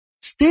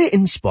Stay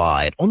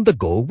inspired on the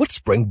go with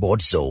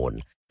Springboard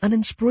Zone, an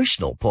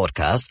inspirational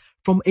podcast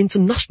from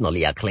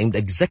internationally acclaimed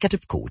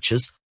executive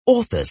coaches,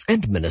 authors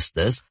and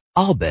ministers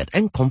Albert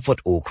and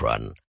Comfort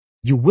Okran.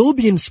 You will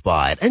be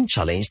inspired and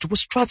challenged with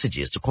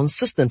strategies to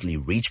consistently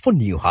reach for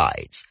new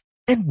heights.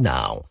 And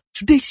now,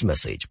 today's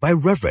message by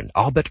Reverend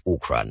Albert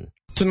Okran.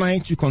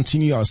 Tonight we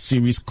continue our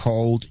series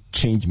called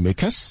Change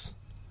Makers.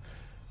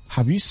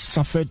 Have you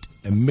suffered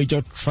a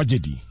major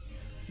tragedy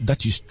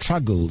that you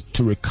struggle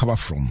to recover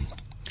from?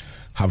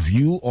 Have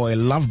you or a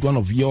loved one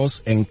of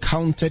yours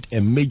encountered a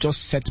major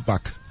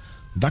setback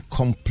that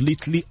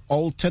completely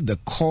altered the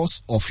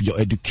course of your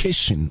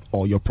education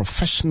or your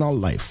professional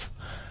life?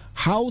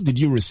 How did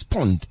you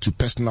respond to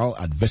personal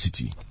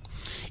adversity?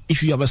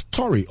 If you have a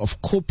story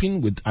of coping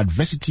with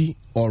adversity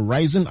or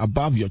rising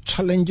above your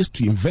challenges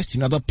to invest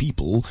in other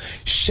people,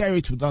 share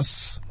it with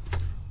us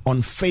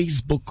on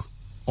Facebook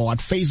or at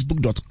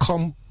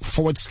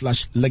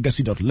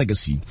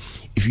facebook.com/legacy.legacy.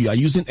 If you are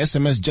using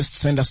SMS, just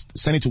send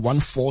it to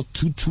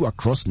 1422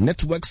 across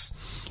networks,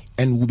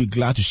 and we'll be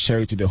glad to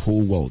share it to the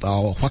whole world.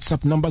 Our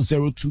WhatsApp number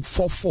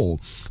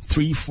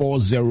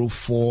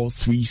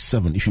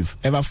 0244-340437. If you've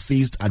ever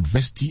faced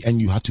adversity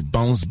and you had to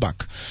bounce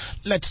back,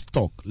 let's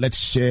talk, let's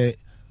share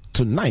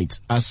tonight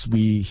as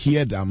we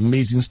hear the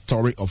amazing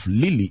story of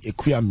Lily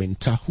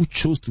Equia-Mensah, who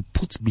chose to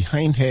put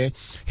behind her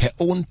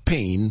own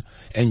pain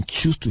and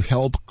choose to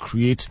help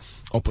create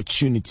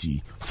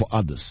opportunity for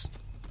others.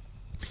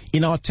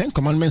 In our 10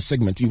 Commandments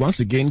segment, we once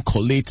again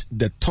collate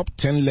the top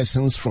 10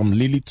 lessons from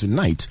Lily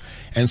tonight.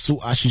 And so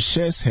as she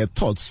shares her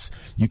thoughts,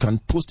 you can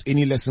post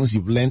any lessons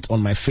you've learned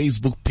on my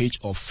Facebook page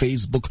or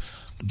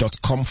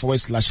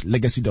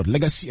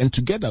facebook.com/legacy.legacy. And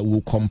together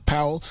we'll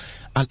compile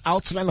an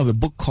outline of a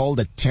book called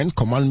The 10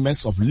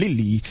 Commandments of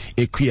Lily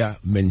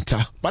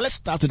Equia-Mensah. But let's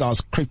start with our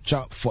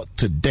scripture for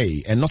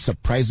today. And not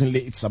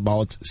surprisingly, it's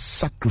about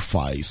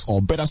sacrifice,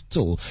 or better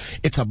still,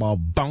 it's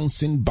about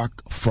bouncing back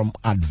from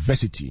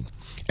adversity.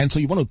 And so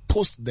you want to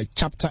post the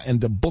chapter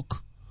and the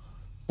book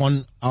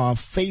on our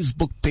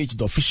Facebook page,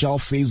 the official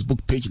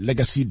Facebook page,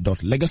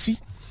 legacy.legacy.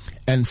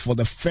 And for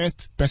the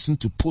first person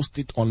to post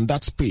it on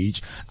that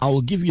page, I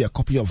will give you a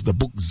copy of the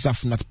book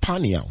Zafnat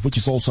Pania, which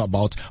is also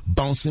about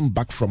bouncing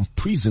back from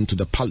prison to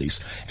the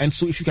palace. And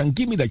so if you can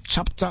give me the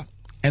chapter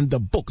and the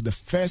book, the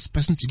first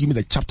person to give me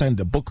the chapter and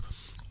the book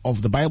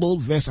of the Bible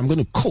verse I'm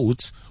going to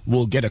quote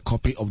will get a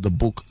copy of the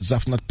book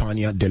Zafnat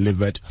Pania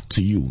delivered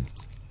to you.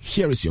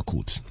 Here is your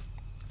quote.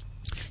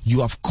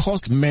 You have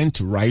caused men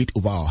to ride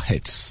over our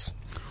heads.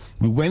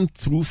 We went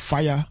through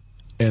fire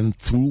and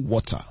through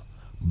water,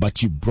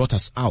 but you brought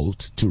us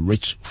out to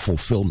reach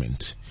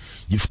fulfillment.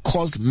 You've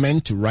caused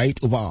men to ride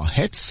over our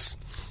heads.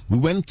 We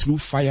went through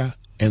fire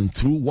and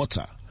through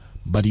water,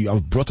 but you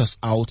have brought us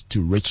out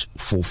to reach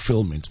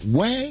fulfillment.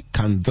 Where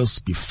can this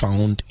be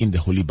found in the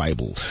Holy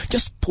Bible?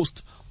 Just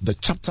post the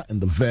chapter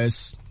and the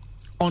verse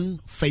on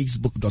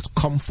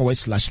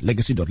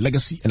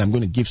facebook.com/legacy.legacy, and I'm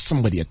going to give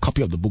somebody a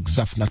copy of the book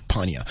Zafnat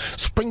Pania.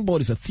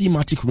 Springboard is a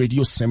thematic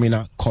radio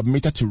seminar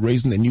committed to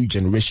raising a new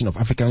generation of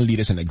African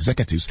leaders and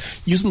executives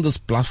using this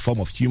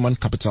platform of human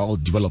capital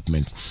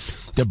development.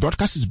 The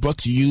broadcast is brought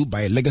to you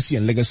by Legacy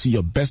and Legacy,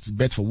 your best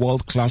bet for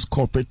world-class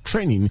corporate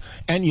training,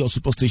 and your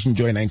superstation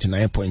Joy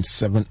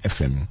 99.7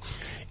 FM.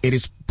 It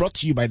is brought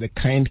to you by the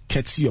kind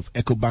courtesy of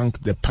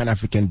EcoBank, the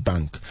Pan-African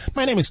Bank.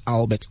 My name is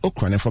Albert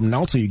Okran, and from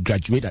now till you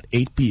graduate at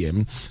 8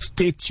 p.m.,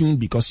 stay tuned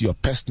because your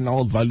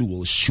personal value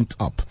will shoot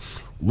up.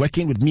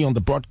 Working with me on the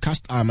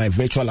broadcast are my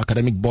virtual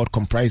academic board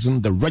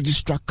comprising the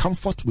Registrar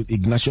Comfort with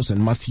Ignatius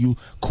and Matthew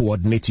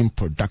coordinating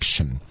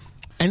production.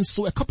 And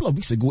so a couple of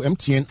weeks ago,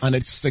 MTN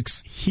honored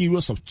 6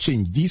 heroes of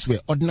change. These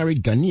were ordinary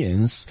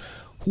Ghanaians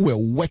who were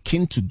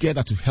working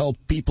together to help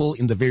people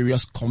in the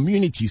various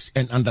communities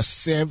and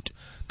underserved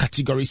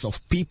categories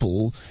of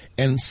people,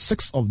 and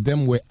 6 of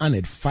them were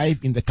honored, 5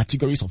 in the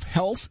categories of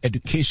health,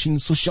 education,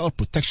 social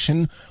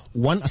protection,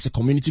 1 as a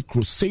community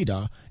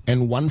crusader,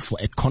 and 1 for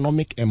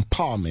economic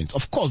empowerment.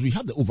 Of course, we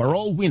had the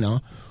overall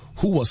winner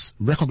who was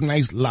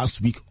recognized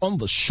last week on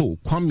the show,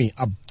 Kwame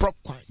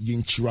Abrokwa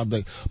Yenchira,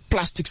 the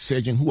plastic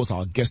surgeon who was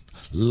our guest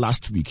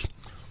last week.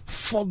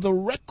 For the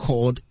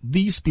record,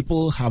 these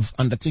people have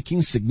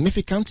undertaken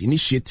significant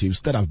initiatives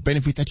that have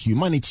benefited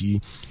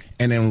humanity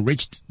and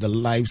enriched the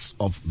lives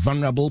of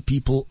vulnerable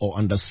people or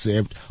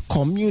underserved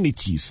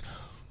communities.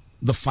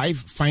 The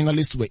 5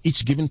 finalists were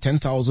each given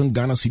 10,000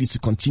 Ghana cedis to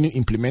continue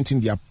implementing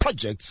their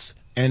projects.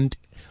 And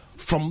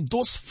from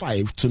those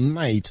 5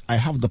 tonight, I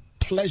have the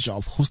pleasure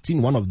of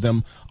hosting one of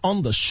them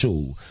on the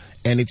show.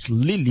 And it's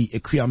Lily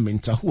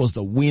Equia-Mensah, who was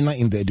the winner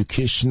in the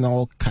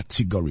educational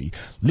category.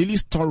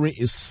 Lily's story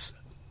is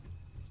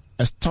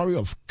a story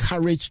of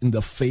courage in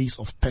the face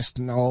of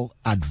personal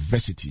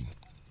adversity.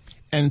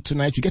 And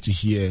tonight you get to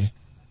hear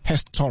her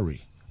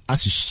story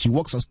as she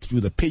walks us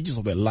through the pages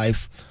of her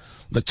life,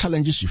 the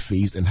challenges she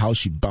faced, and how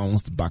she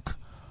bounced back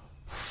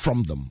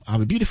from them. I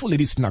have a beautiful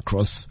lady sitting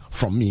across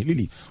from me.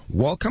 Lily,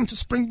 welcome to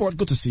Springboard.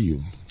 Good to see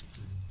you.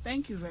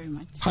 Thank you very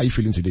much. How are you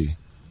feeling today?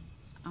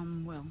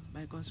 I'm well,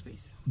 by God's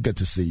grace. Good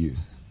to see you.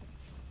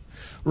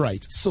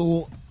 Right.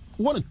 So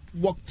I want to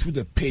walk through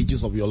the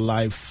pages of your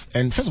life.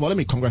 And first of all, let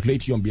me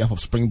congratulate you on behalf of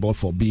Springboard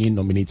for being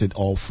nominated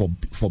or for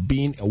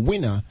being a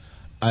winner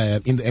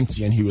in the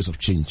MTN Heroes of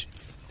Change.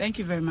 Thank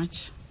you very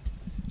much.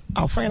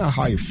 I'll find out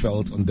how you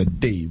felt on the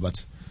day,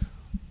 but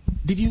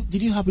did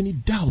you have any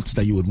doubts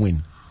that you would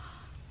win?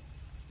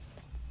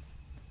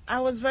 I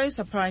was very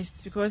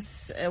surprised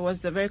because it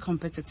was a very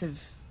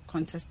competitive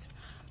contest,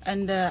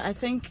 and I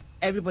think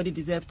everybody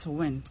deserved to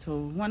win.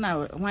 So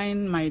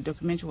when my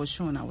documentary was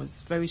shown, I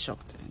was very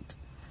shocked, and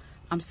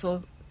I'm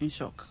still in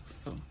shock.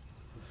 So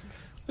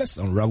let's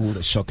unravel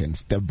the shock and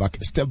step back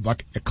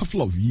a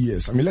couple of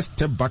years. I mean, let's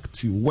step back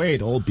to where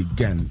it all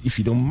began, if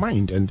you don't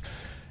mind. And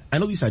I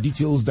know these are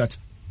details that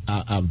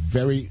are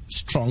very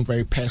strong,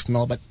 very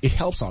personal, but it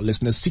helps our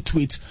listeners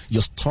situate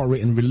your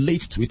story and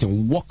relate to it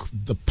and walk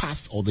the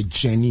path or the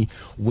journey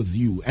with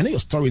you. I know your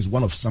story is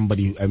one of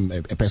somebody,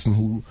 a person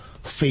who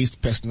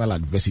faced personal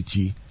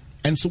adversity.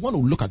 And so I want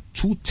to look at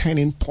 2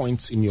 turning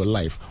points in your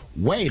life,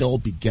 where it all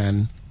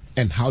began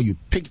and how you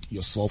picked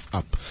yourself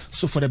up.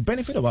 So for the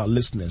benefit of our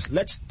listeners,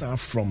 let's start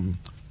from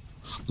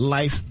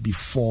life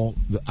before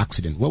the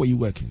accident. Where were you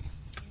working?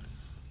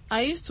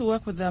 I used to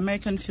work with the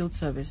American Field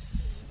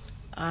Service.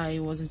 I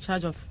was in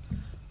charge of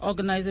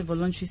organizing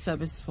voluntary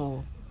service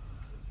for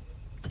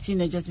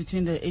teenagers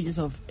between the ages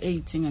of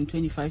 18 and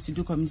 25 to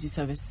do community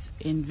service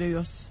in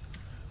various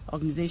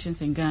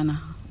organizations in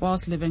Ghana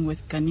whilst living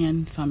with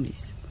Ghanaian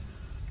families.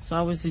 So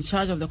I was in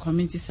charge of the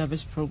community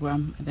service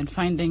program and then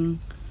finding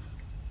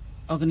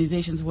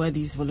organizations where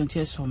these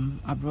volunteers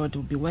from abroad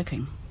would be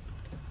working.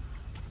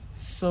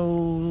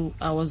 So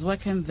I was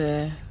working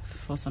there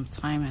for some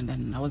time, and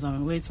then I was on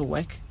my way to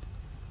work,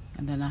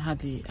 and then I had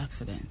the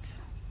accident.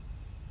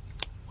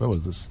 Where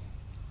was this?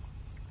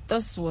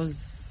 This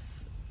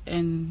was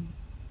in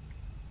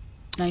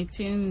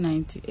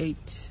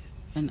 1998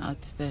 and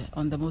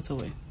on the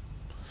motorway.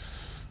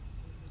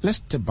 Let's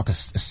step back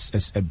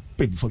a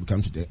bit before we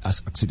come to the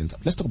accident.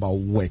 Let's talk about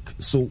work.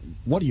 So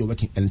what did your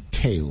work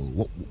entail?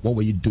 What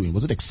were you doing?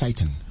 Was it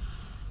exciting?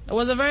 It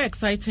was a very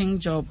exciting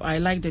job. I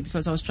liked it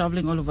because I was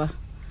traveling all over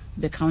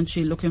the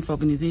country looking for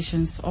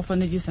organizations,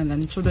 orphanages, and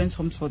then children's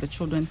homes for the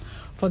children,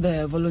 for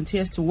the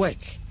volunteers to work.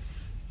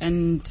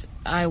 And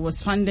I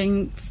was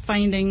finding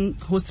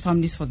host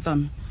families for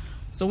them.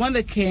 So when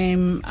they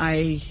came,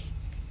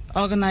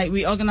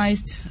 we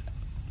organized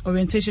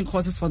orientation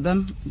courses for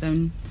them,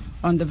 then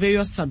on the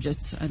various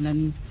subjects, and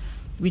then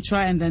we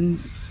try and then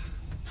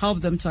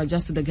help them to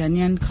adjust to the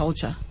Ghanaian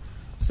culture.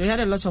 So we had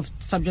a lot of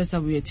subjects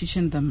that we were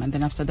teaching them, and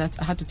then after that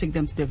I had to take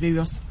them to their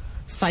various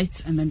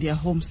sites and then their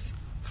homes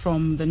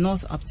from the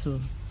north up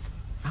to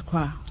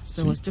Accra.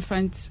 So it was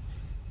different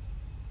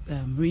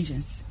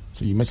regions.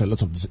 So you met a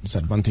lot of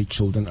disadvantaged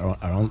children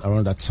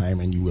around that time,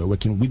 and you were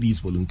working with these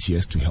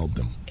volunteers to help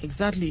them.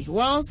 Exactly.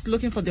 Whilst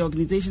looking for the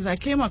organizations, I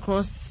came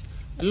across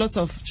a lot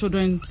of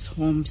children's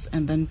homes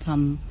and then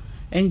some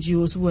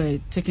NGOs who were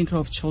taking care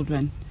of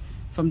children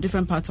from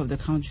different parts of the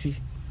country.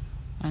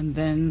 And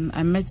then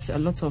I met a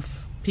lot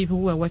of people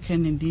who were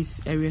working in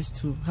these areas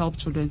to help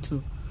children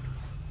to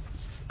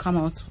come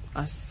out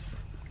as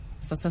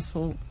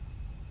successful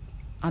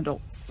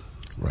adults.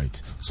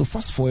 Right. So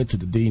fast forward to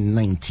the day in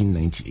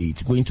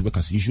 1998, going to work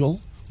as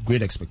usual,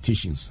 great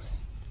expectations.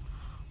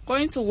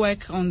 Going to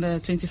work on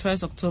the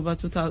 21st October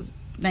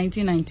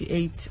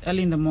 1998,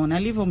 early in the morning.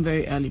 I leave home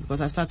very early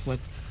because I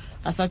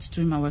started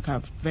doing my work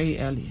out very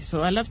early.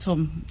 So I left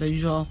home the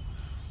usual,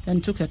 then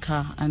took a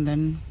car, and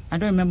then I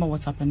don't remember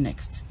what happened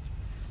next.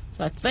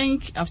 So I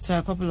think after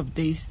a couple of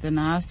days, then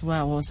I asked where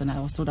I was, and I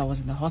was told I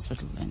was in the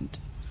hospital, and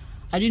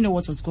I didn't know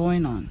what was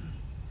going on.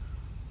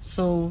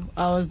 So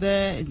I was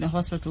there in the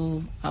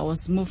hospital. I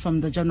was moved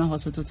from the general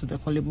hospital to the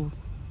Kolebu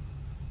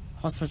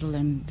hospital,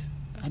 and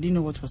I didn't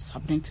know what was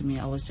happening to me.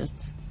 I was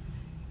just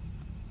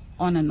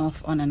on and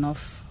off, and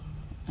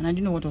I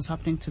didn't know what was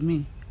happening to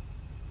me.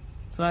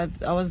 So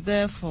I was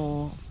there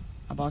for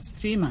about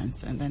 3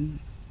 months, and then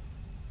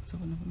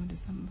October, November,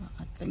 December,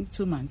 I think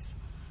 2 months.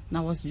 And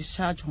I was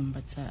discharged home,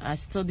 but I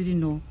still didn't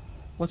know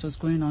what was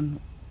going on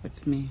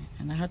with me.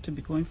 And I had to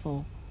be going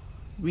for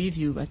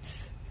review,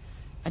 but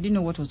I didn't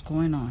know what was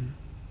going on.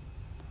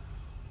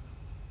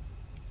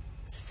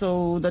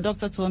 So the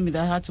doctor told me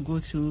that I had to go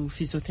through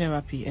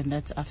physiotherapy, and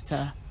that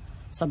after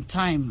some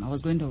time I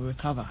was going to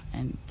recover.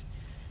 And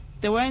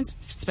they weren't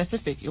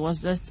specific. It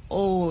was just,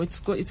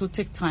 it will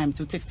take time. It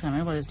will take time.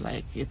 Everybody's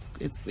like, it's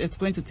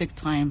going to take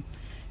time.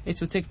 It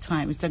will take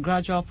time. It's a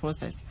gradual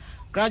process.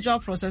 Gradual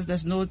process.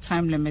 There's no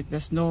time limit.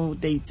 There's no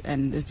date,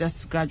 and it's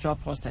just gradual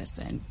process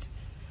and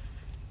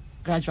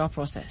gradual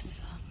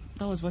process.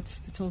 That was what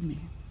they told me.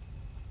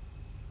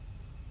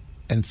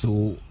 And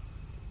so,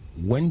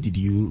 when did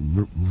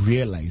you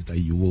realize that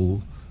you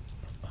will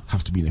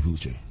have to be in a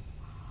wheelchair?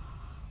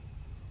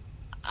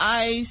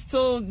 I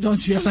still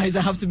don't realize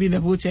I have to be in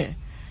a wheelchair,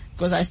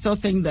 because I still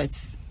think that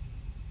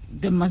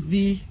there must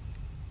be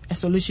a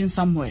solution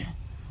somewhere.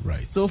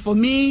 Right. So for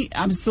me,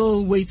 I'm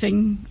still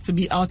waiting to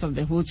be out of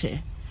the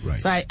wheelchair. Right.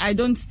 So I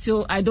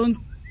don't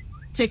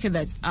take it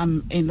that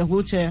I'm in the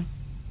wheelchair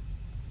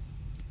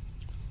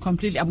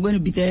completely. I'm going to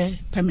be there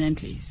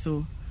permanently.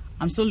 So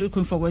I'm still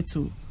looking forward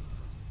to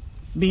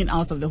being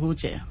out of the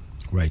wheelchair.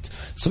 Right.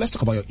 So let's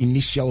talk about your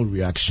initial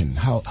reaction.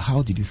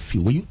 How did you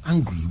feel? Were you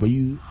angry? Were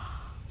you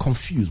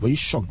confused? Were you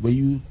shocked? Were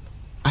you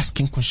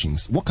asking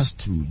questions? Walk us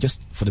through,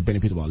 just for the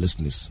benefit of our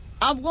listeners.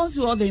 I've gone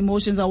through all the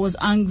emotions. I was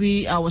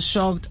angry, I was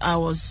shocked, I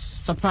was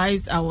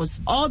surprised, I was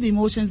all the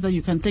emotions that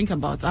you can think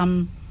about.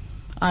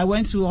 I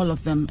went through all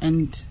of them,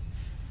 and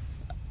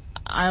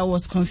I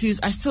was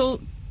confused. I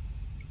still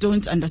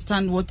don't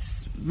understand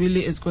what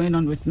really is going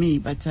on with me,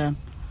 but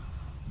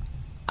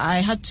I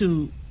had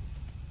to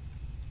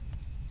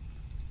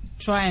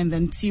try and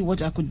then see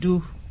what I could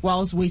do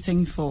whilst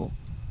waiting for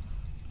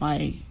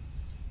my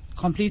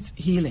complete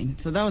healing.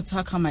 So that was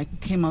how come I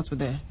came out with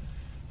the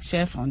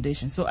Share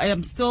Foundation. So I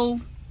am still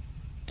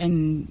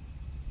in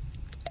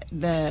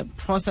the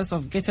process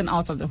of getting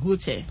out of the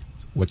wheelchair.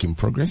 Work in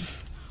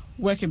progress?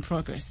 Work in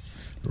progress.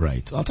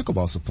 Right. I'll talk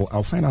about support.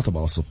 I'll find out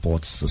about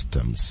support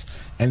systems.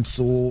 And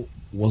so,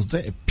 was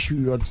there a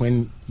period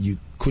when you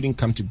couldn't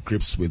come to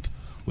grips with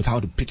how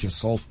to pick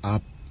yourself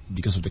up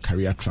because of the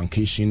career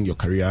truncation, your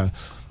career?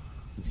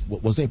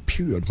 Was there a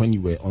period when you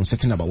were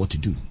uncertain about what to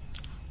do?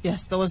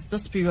 Yes, there was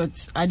this period.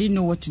 I didn't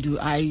know what to do.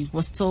 I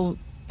was still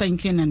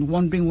thinking and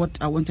wondering what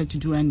I wanted to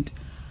do, and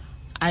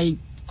I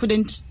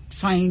couldn't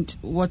find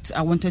what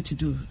I wanted to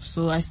do.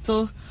 So I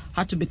still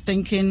had to be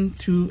thinking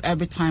through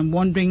every time,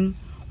 wondering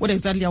what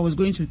exactly I was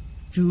going to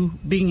do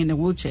being in a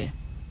wheelchair.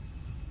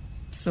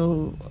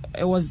 So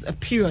it was a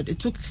period. It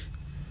took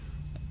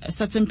a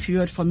certain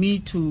period for me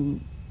to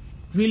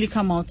really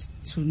come out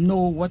to know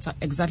what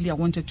exactly I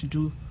wanted to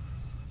do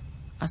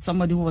as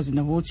somebody who was in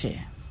a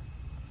wheelchair.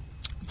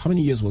 How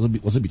many years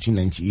was it between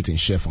 98 and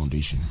Share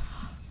Foundation?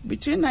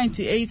 Between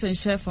 98 and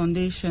Share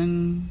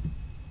Foundation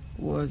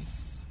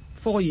was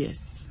 4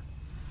 years.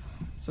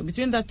 So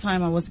between that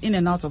time, I was in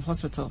and out of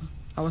hospital.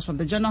 I was from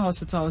the general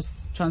hospital. I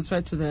was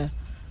transferred to the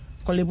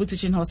Korle Bu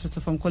Teaching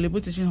Hospital. From Korle Bu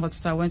Teaching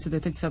Hospital, I went to the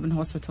 37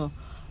 Hospital.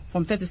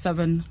 From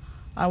 37,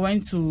 I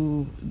went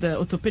to the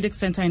Orthopedic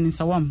Center in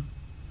Nsawam.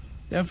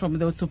 Then from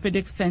the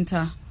Orthopedic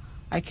Center,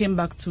 I came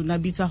back to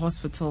Nabita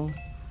Hospital,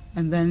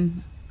 and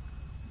then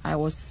I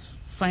was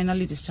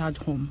finally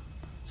discharged home.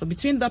 So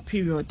between that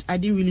period, I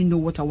didn't really know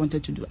what I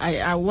wanted to do.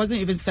 I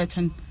wasn't even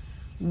certain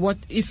what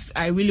if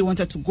I really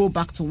wanted to go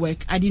back to work.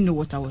 I didn't know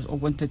what I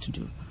wanted to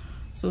do.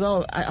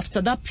 So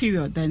after that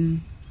period,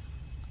 then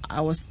I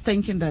was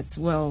thinking that,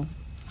 well,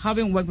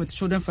 having worked with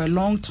children for a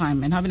long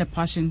time and having a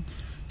passion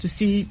to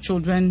see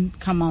children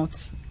come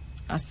out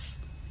as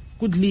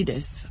good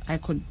leaders, I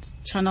could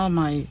channel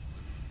my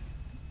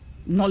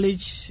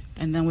knowledge,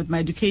 and then with my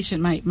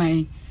education,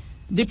 my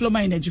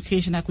diploma in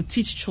education, I could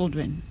teach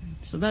children.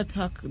 So that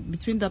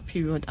between that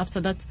period,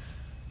 after that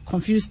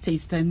confused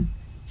state, then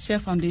Share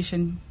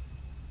Foundation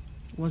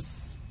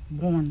was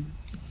born.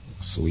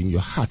 So in your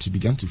heart, you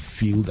began to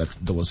feel that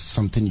there was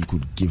something you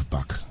could give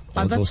back,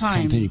 or there was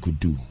something you could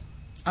do.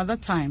 At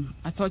that time,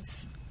 I thought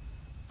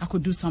I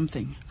could do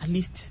something. At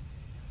least,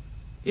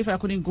 if I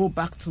couldn't go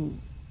back to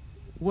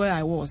where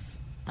I was,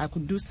 I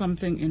could do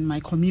something in my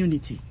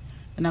community,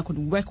 and I could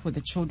work with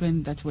the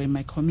children that were in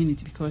my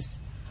community, because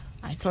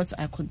I thought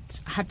I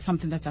had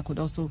something that I could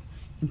also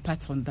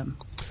impact on them.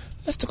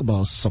 Let's talk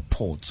about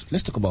support.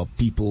 Let's talk about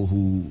people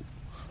who,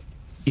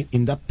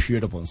 in that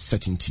period of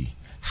uncertainty,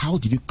 how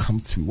did you come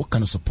through? What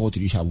kind of support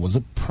did you have? Was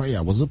it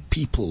prayer? Was it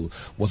people?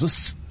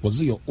 Was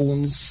it your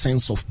own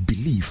sense of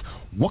belief?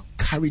 What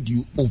carried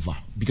you over?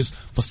 Because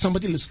for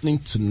somebody listening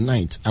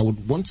tonight, I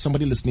would want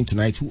somebody listening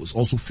tonight who is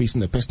also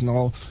facing a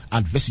personal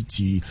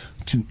adversity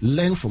to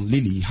learn from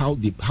Lily how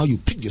you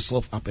picked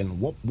yourself up, and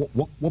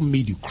what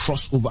made you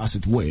cross over, as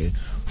it were,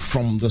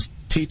 from the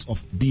state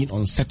of being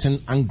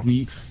uncertain,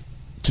 angry,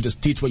 to the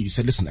state where you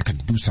said, listen, I can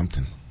do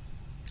something.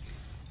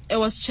 It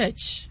was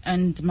church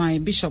and my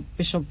Bishop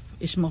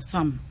Ishmael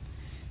Sam.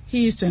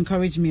 He used to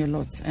encourage me a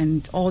lot,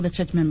 and all the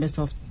church members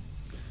of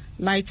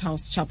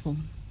Lighthouse Chapel,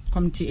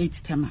 Community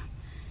 8 Tema.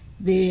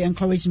 They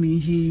encouraged me.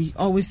 He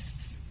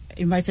always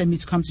invited me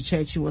to come to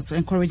church. He was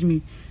encouraging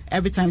me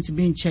every time to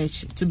be in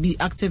church, to be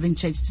active in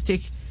church,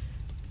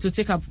 to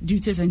take up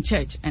duties in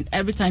church. And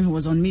every time he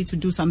was on me to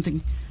do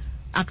something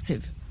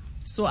active.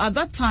 So at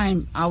that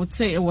time, I would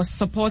say it was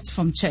support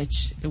from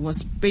church. It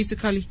was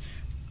basically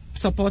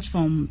support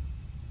from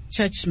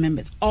church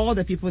members, all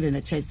the people in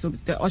the church. So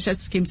the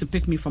ushers came to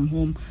pick me from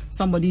home.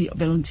 Somebody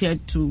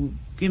volunteered to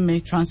give me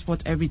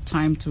transport every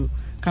time to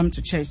come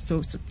to church.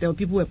 So there were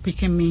people who were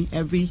picking me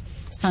every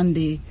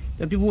Sunday.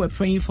 There were people who were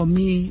praying for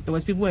me. There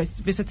was people who were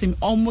visiting me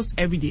almost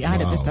every day. I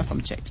had a visitor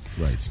from church.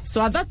 Right.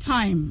 So at that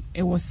time,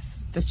 it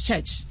was the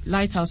church,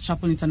 Lighthouse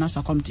Chapel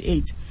International Community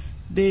 8.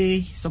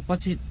 They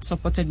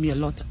supported me a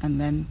lot.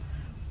 And then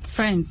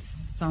friends,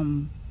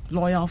 some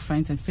loyal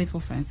friends and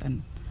faithful friends,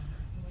 and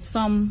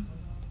some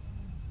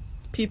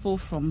people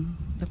from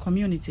the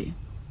community.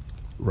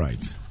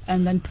 Right.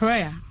 And then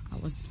prayer. I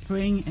was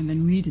praying and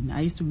then reading.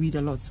 I used to read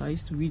a lot, so I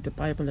used to read the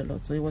Bible a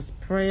lot. So it was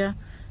prayer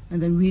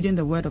and then reading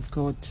the Word of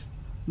God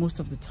most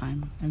of the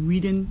time, and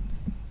reading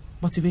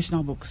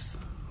motivational books.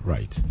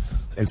 Right.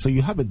 And so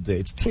you have it there.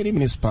 It's 20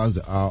 minutes past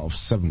the hour of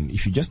 7.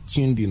 If you just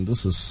tuned in,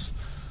 this is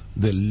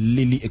the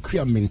Lily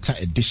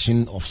Equiamenta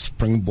edition of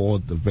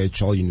Springboard, the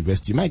virtual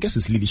university. My guest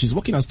is Lily. She's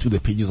walking us through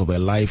the pages of her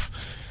life,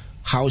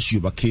 how she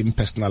overcame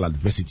personal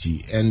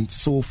adversity. And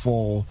so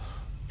for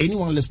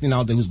anyone listening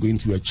out there who's going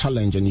through a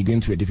challenge and you're going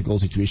through a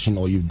difficult situation,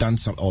 or you've done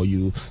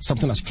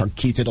something has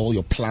truncated all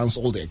your plans,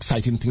 all the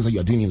exciting things that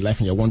you're doing in life,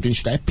 and you're wondering,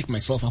 should I pick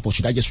myself up or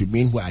should I just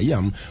remain where I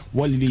am?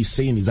 What Lily is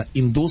saying is that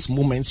in those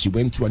moments she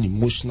went through an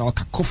emotional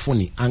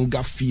cacophony,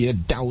 anger, fear,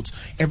 doubt,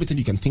 everything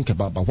you can think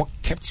about. But what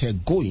kept her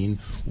going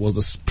was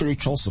the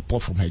spiritual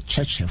support from her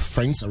church, her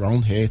friends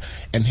around her,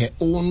 and her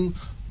own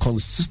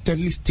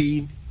consistently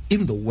staying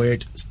in the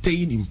word,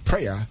 staying in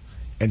prayer,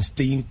 and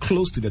staying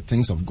close to the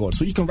things of God.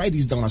 So you can write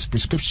these down as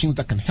prescriptions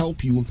that can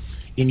help you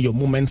in your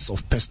moments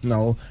of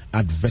personal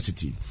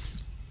adversity.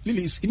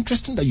 Lily, it's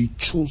interesting that you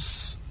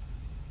chose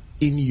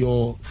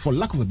for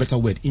lack of a better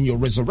word, in your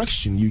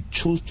resurrection, you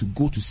chose to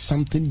go to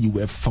something you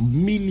were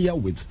familiar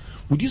with.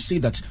 Would you say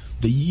that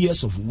the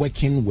years of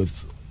working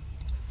with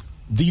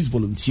these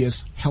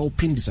volunteers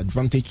helping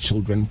disadvantaged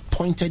children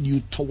pointed you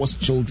towards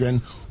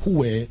children who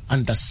were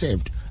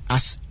underserved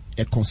as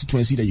a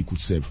constituency that you could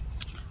serve?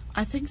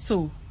 I think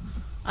so.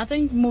 I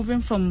think moving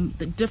from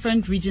the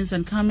different regions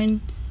and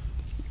coming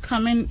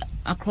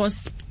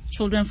across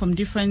children from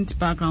different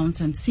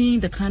backgrounds and seeing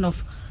the kind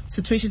of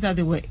situations that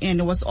they were in,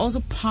 it was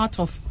also part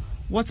of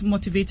what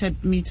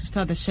motivated me to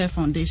start the Share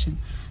Foundation.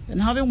 And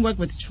having worked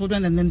with the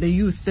children and then the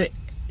youth, the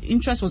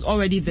interest was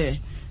already there.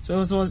 So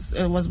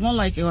it was more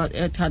like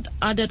it had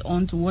added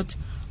on to what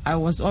I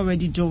was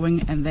already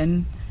doing, and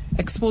then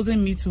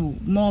exposing me to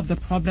more of the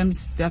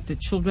problems that the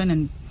children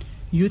and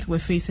youth were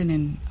facing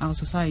in our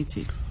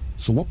society.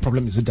 So what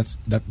problem is it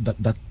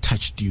that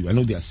touched you? I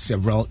know there are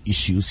several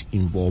issues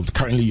involved.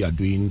 Currently you're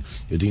doing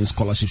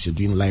scholarships, you're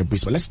doing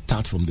libraries, but let's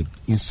start from the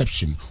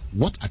inception.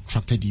 What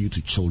attracted you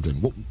to children?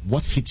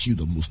 What hit you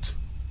the most?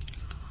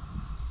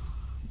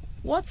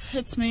 What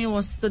hit me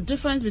was the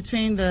difference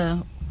between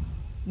the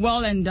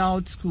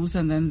well-endowed schools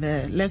and then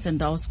the less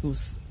endowed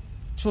schools.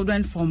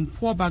 Children from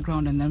poor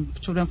background and then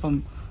children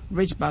from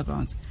rich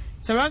backgrounds.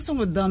 Interacting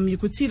with them, you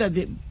could see that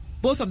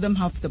both of them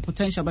have the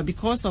potential, but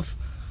because of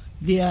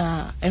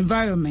their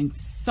environment,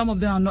 some of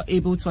them are not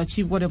able to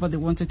achieve whatever they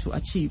wanted to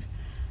achieve.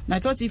 And I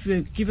thought if we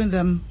were giving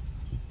them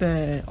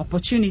the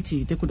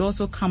opportunity, they could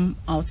also come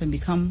out and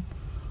become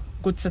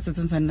good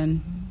citizens and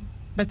then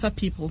better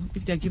people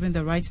if they're given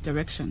the right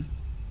direction.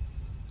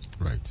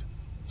 Right.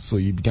 So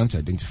you began to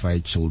identify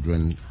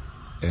children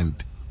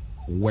and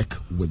work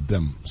with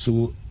them.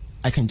 So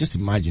I can just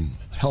imagine,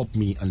 help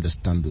me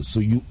understand this. So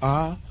you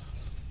are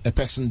a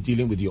person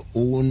dealing with your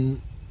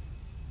own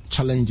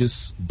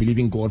challenges,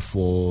 believing God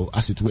for,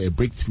 as it were, a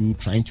breakthrough,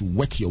 trying to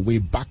work your way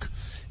back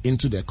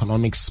into the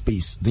economic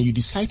space. Then you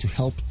decide to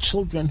help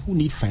children who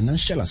need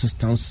financial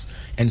assistance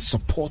and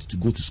support to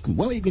go to school.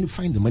 Where were you going to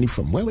find the money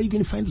from? Where were you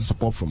going to find the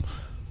support from?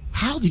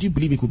 How did you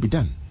believe it could be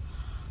done?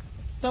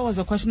 That was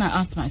a question I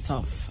asked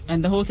myself,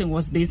 and the whole thing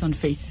was based on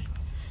faith.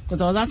 Because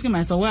I was asking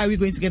myself, where are we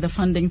going to get the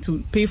funding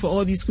to pay for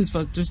all these schools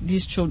for just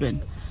these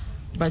children?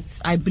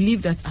 But I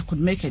believed that I could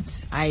make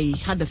it. I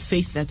had the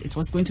faith that it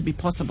was going to be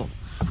possible.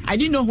 I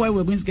didn't know where we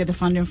were going to get the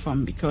funding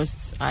from,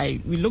 because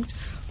we looked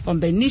from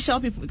the initial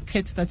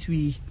kids that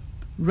we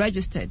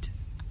registered.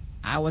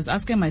 I was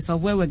asking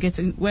myself where we're going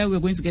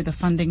to get the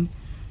funding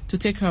to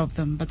take care of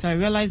them. But I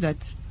realized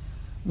that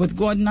with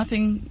God,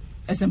 nothing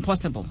is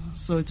impossible.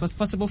 So it was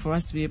possible for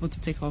us to be able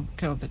to take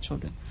care of the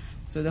children.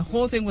 So the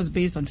whole thing was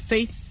based on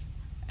faith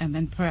and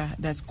then prayer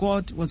that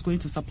God was going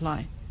to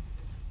supply.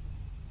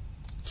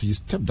 So you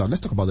stepped down.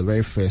 Let's talk about the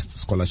very first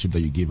scholarship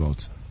that you gave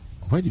out.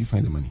 Where did you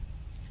find the money?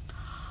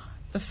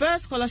 The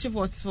first scholarship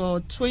was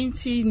for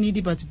 20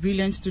 needy but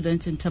brilliant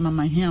students in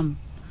Tamamahiam.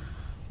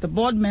 The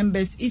board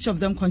members, each of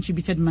them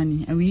contributed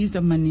money, and we used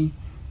the money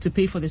to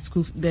pay for the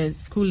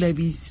school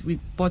levies. We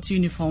bought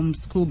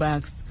uniforms, school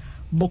bags,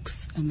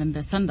 books, and then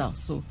the sandals.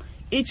 So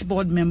each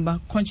board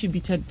member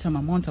contributed some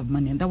amount of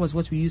money, and that was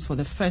what we used for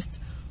the first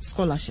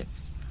scholarship.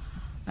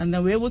 And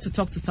then we were able to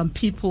talk to some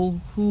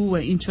people who were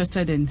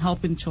interested in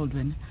helping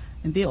children,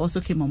 and they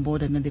also came on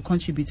board, and then they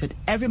contributed.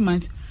 Every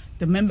month,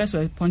 the members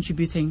were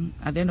contributing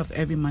at the end of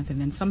every month, and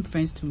then some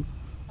friends too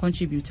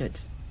contributed.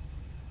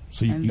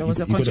 So you got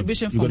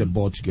a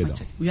board together?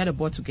 We had a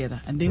board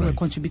together, and they were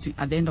contributing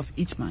at the end of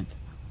each month.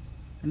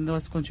 And there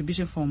was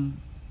contribution from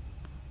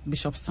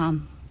Bishop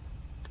Sam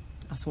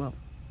as well.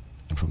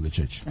 And from the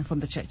church? And from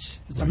the church.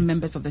 Some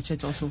members of the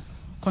church also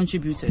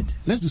contributed.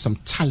 Let's do some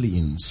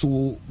tallying.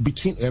 So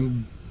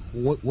between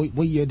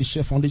what year did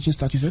Share Foundation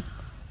start, you said?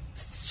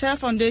 Share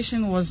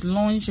Foundation was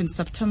launched in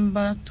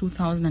September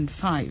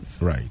 2005.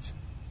 Right.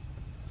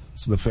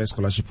 So the first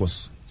scholarship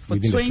was for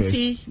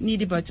 20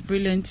 needy but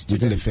brilliant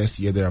students. Within the first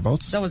year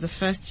thereabouts? That was the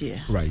first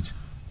year. Right.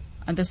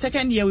 And the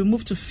second year we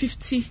moved to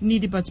 50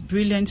 needy but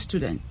brilliant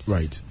students.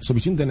 Right. So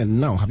between then and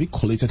now, have you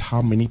collated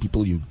how many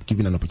people you've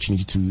given an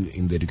opportunity to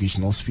in the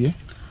educational sphere?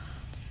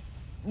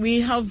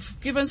 We have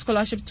given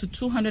scholarship to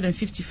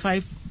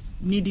 255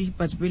 needy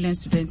but brilliant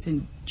students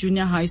in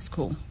junior high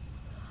school.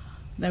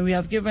 Then we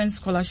have given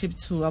scholarship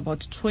to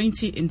about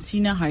 20 in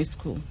senior high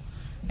school,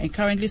 and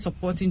currently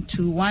supporting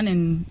one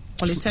in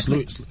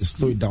polytechnic.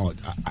 Slow it down.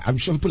 I'm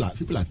sure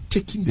people are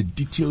taking the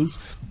details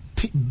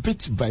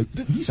bit by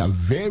bit. These are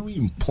very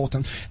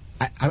important.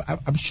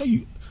 I'm sure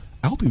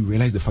I hope you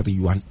realize the fact that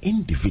you are an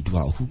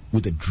individual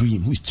with a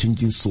dream who is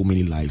changing so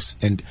many lives,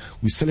 and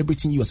we're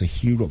celebrating you as a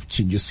hero of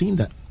change. You're seeing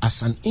that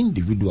as an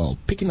individual,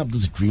 picking up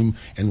this dream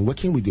and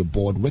working with your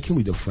board, working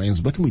with your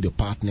friends, working with your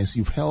partners,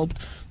 you've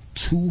helped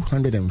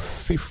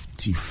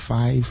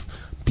 255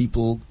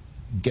 people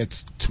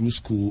get through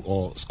school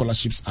or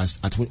scholarships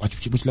at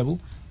which level?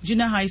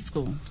 Junior high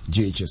school.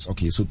 JHS.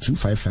 Okay, so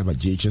 255 at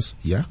JHS,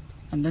 yeah?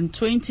 And then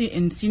 20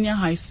 in senior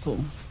high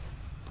school.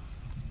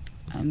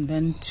 And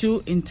then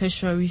 2 in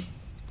tertiary.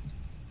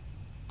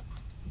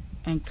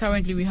 And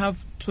currently we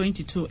have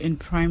 22 in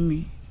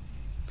primary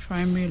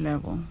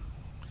level.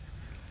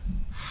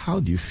 How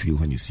do you feel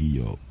when you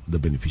see the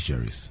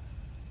beneficiaries?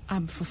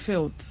 I'm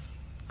fulfilled.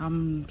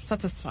 I'm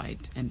satisfied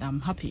and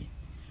I'm happy.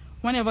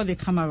 Whenever they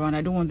come around,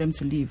 I don't want them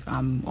to leave.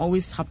 I'm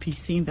always happy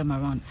seeing them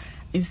around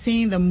and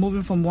seeing them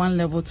moving from one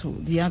level to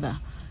the other.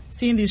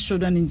 Seeing these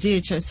children in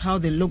JHS, how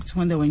they looked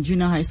when they were in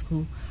junior high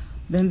school,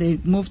 then they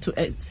moved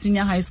to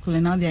senior high school,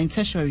 and now they're in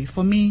tertiary.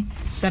 For me,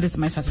 that is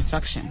my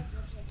satisfaction.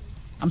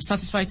 I'm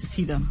satisfied to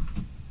see them.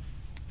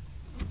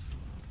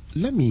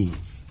 Let me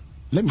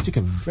take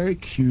a very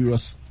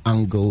curious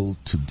angle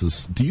to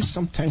this. Do you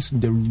sometimes, in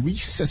the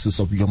recesses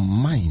of your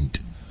mind,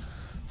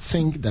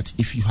 think that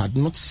if you had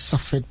not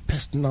suffered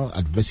personal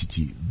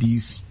adversity,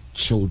 these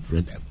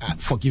children,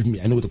 forgive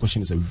me, I know the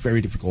question is a very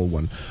difficult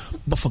one,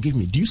 but forgive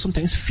me, do you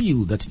sometimes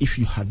feel that if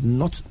you had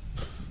not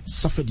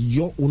suffered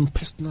your own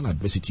personal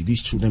adversity,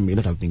 these children may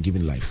not have been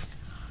given life?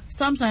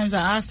 Sometimes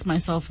I ask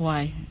myself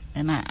why,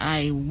 and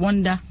I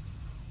wonder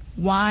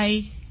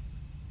why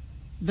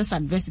this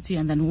adversity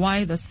and then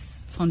why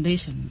this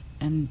foundation,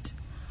 and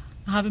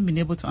I haven't been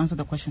able to answer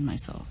the question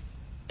myself.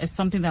 It's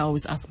something that I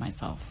always ask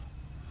myself.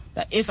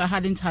 That if I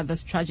hadn't had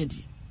this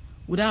tragedy,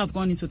 would I have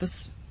gone into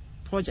this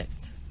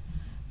project?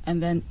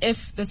 And then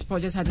if this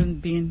project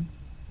hadn't been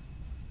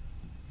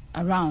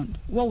around,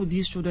 what would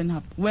these children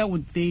have, where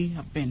would they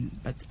have been?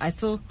 But I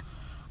still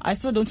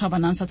don't have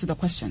an answer to the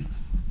question.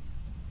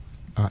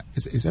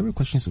 Is every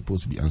question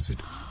supposed to be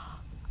answered?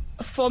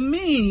 For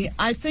me,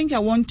 I think I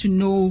want to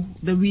know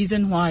the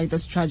reason why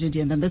this tragedy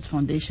and then this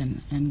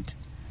foundation. And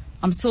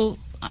I'm still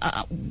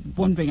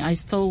wondering, I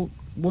still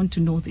want to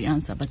know the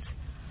answer, but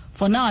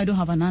for now, I don't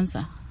have an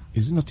answer.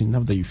 Is it not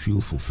enough that you feel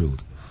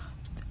fulfilled?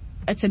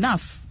 It's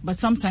enough, but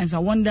sometimes I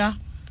wonder,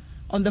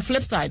 on the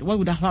flip side, what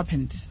would have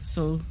happened?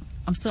 So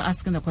I'm still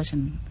asking the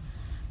question,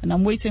 and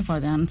I'm waiting for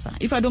the answer.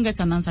 If I don't get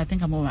an answer, I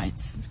think I'm all right,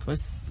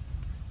 because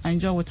I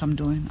enjoy what I'm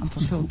doing. I'm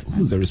fulfilled.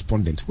 Who's the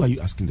respondent? Who are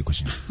you asking the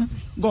question?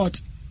 God.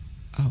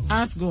 Oh.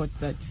 Ask God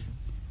that.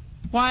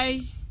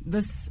 Why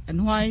this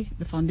and why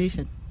the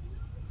foundation?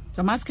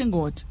 So I'm asking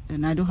God,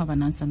 and I don't have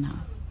an answer now.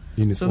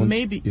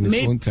 Maybe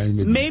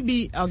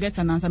I'll get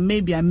an answer.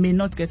 Maybe I may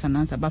not get an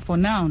answer. But for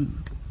now,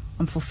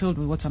 I'm fulfilled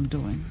with what I'm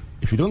doing.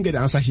 If you don't get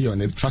an answer here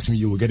on earth, trust me,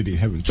 you will get it in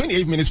heaven.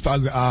 28 minutes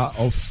past the hour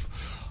of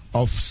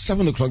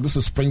 7 o'clock. This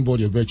is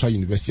Springboard, your virtual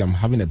university. I'm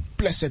having a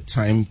blessed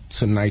time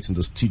tonight in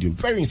the studio.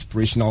 Very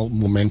inspirational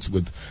moment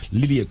with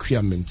Lily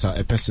Akua-Mintah,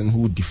 a person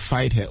who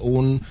defied her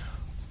own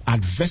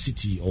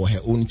adversity or her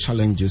own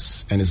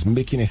challenges and is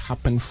making it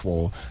happen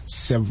for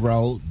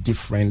several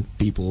different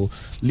people.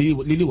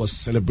 Lily was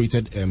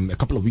celebrated a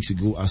couple of weeks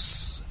ago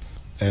as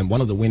one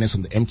of the winners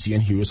on the MTN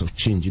Heroes of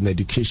Change in the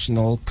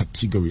educational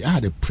category. I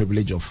had a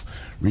privilege of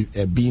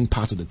being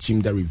part of the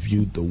team that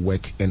reviewed the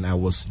work, and I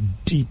was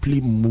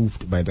deeply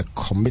moved by the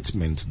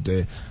commitment,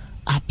 the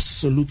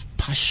absolute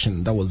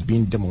passion that was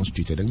being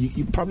demonstrated. And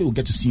you probably will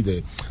get to see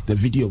the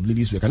video of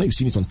Lily's work. I know you've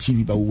seen it on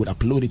TV, but we would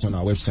upload it on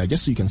our website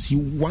just so you can see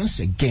once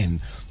again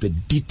the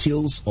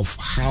details of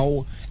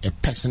how a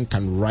person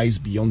can rise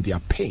beyond their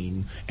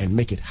pain and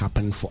make it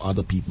happen for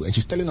other people. And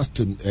she's telling us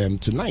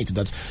tonight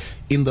that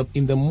in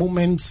the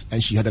moment,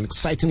 and she had an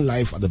exciting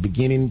life at the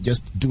beginning,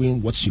 just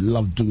doing what she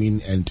loved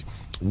doing, and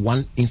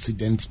one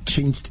incident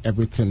changed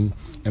everything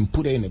and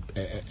put her in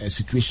a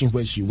situation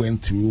where she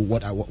went through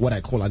what I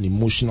call an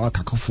emotional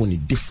cacophony,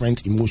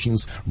 different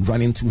emotions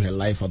running through her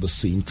life at the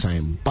same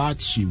time.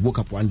 But she woke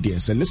up one day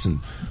and said,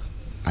 listen,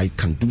 I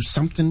can do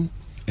something,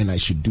 and I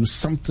should do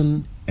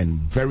something, and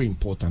very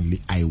importantly,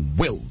 I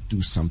will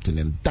do something.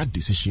 And that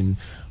decision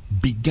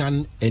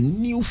began a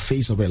new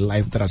phase of her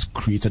life that has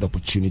created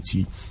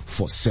opportunity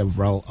for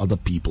several other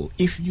people.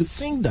 If you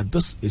think that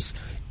this is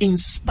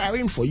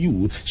inspiring for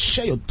you,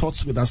 share your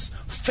thoughts with us.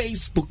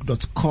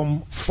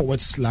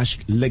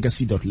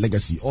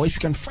 Facebook.com/legacy.legacy. Or if you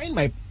can find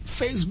my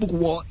Facebook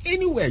wall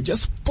anywhere,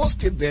 just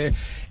post it there,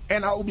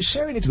 and I will be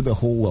sharing it with the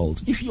whole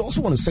world. If you also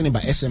want to send it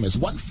by SMS,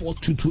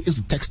 1422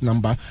 is the text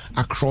number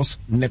across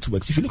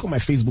networks. If you look on my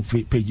Facebook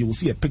page, you will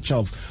see a picture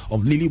of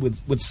Lily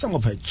with some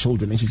of her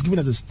children, and she's giving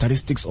us the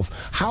statistics of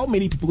how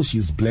many people she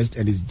is blessed,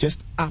 and it's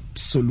just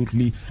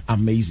absolutely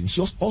amazing.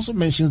 She also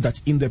mentions that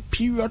in the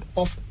period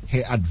of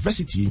her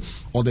adversity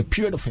or the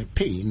period of her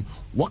pain,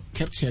 what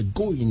kept her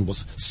going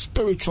was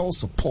spiritual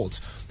support,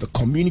 the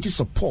community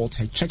support,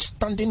 her church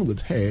standing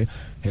with her,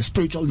 her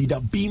spiritual leader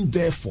being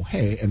there for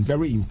her, and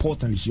very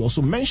importantly, she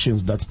also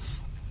mentions that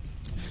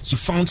she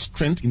found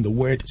strength in the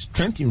word,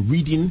 strength in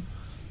reading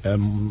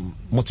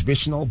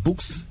motivational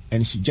books,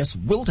 and she just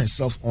willed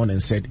herself on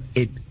and said,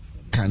 it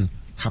can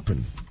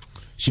happen.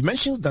 She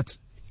mentions that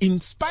in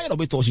spite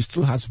of it all, she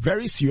still has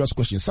very serious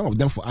questions, some of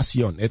them for us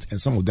here on earth and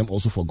some of them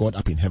also for God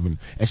up in heaven,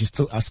 and she's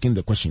still asking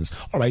the questions.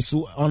 All right,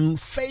 so on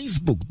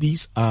Facebook,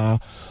 these are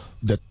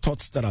the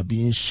thoughts that are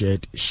being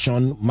shared.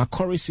 Sean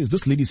McCorry says,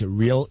 this lady is a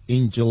real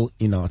angel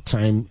in our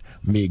time.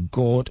 May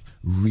God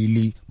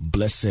really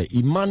bless her.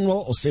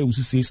 Emmanuel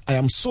Oseusu says, I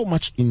am so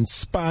much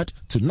inspired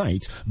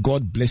tonight.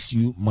 God bless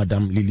you,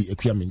 Madam Lily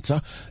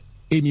Equiaminta.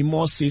 Amy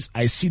Moore says,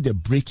 I see the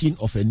breaking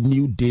of a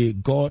new day.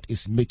 God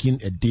is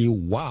making a day.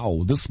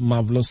 Wow, this is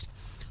marvelous.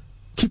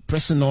 Keep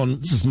pressing on.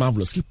 This is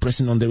marvelous. Keep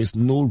pressing on. There is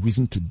no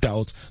reason to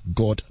doubt.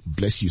 God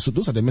bless you. So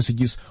those are the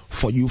messages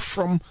for you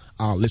from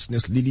our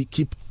listeners. Lily,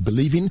 keep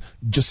believing.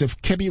 Joseph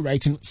Kebby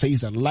writing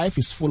says that life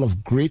is full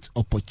of great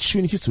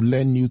opportunities to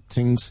learn new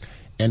things.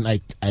 And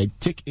I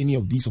take any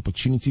of these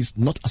opportunities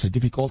not as a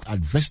difficult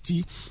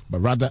adversity,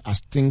 but rather as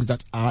things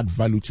that add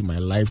value to my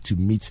life to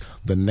meet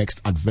the next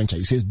adventure.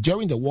 He says,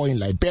 during the war in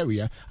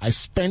Liberia, I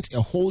spent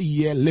a whole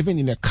year living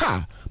in a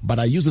car, but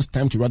I used this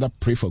time to rather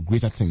pray for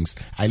greater things.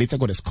 I later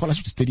got a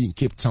scholarship to study in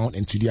Cape Town,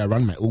 and today I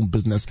run my own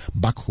business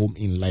back home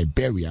in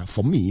Liberia.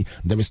 For me,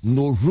 there is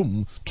no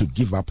room to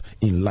give up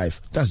in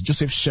life. That's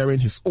Joseph sharing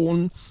his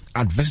own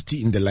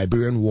adversity in the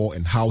Liberian war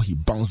and how he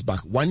bounced back.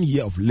 1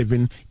 year of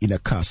living in a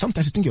car.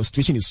 Sometimes you think your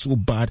situation is so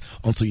bad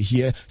until you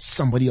hear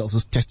somebody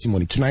else's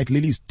testimony. Tonight,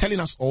 Lily is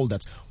telling us all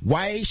that.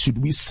 Why should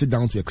we sit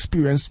down to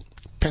experience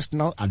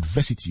personal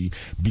adversity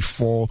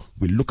before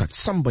we look at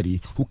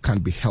somebody who can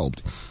be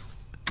helped?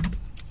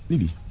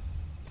 Lily,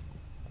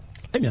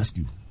 let me ask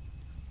you,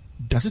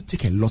 does it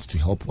take a lot to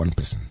help one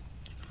person?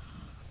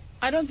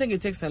 I don't think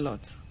it takes a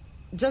lot.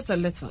 Just a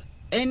little.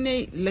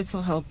 Any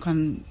little help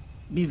can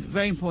be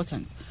very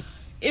important.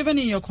 Even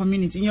in your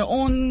community, in your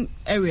own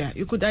area,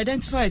 you could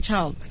identify a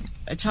child,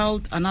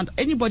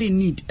 anybody in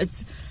need.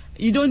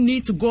 You don't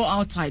need to go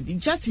outside.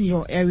 Just in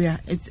your area,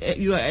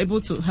 you are able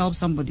to help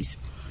somebody.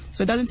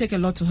 So it doesn't take a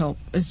lot to help.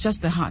 It's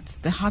just the heart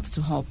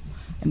to help.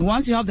 And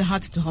once you have the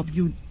heart to help,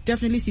 you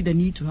definitely see the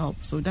need to help.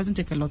 So it doesn't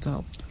take a lot to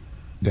help.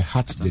 The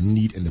heart, the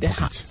need, and the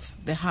pocket.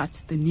 The heart,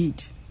 the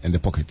need. And the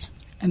pocket.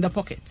 And the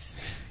pocket.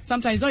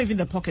 Sometimes it's not even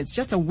the pocket.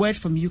 Just a word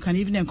from you can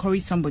even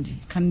encourage somebody,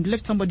 can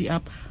lift somebody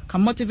up,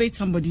 can motivate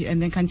somebody,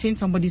 and then can change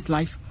somebody's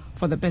life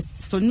for the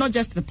best. So not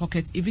just the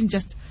pocket, even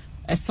just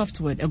a soft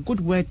word, a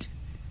good word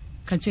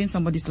can change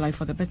somebody's life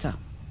for the better.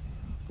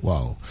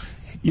 Wow.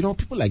 You know,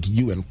 people like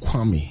you and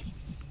Kwame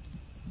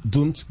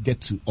don't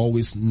get to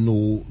always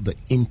know the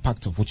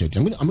impact of what you're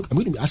doing. I'm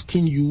going to be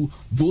asking you,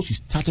 those you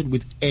started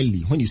with early,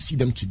 when you see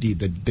them today,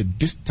 the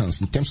distance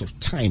in terms of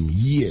time,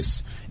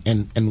 years,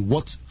 and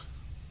what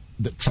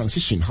the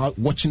transition,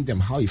 watching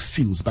them, how it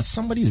feels. But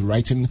somebody is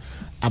writing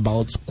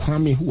about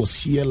Kwame, who was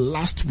here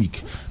last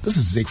week. This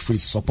is Siegfried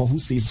Soper, who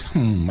says,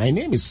 my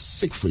name is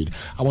Siegfried.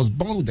 I was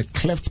born with a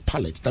cleft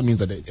palate. That means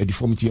that a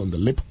deformity on the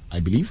lip, I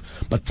believe.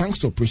 But thanks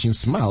to Operation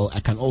Smile,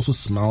 I can also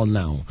smile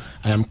now.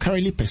 I am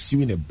currently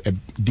pursuing a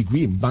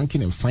degree in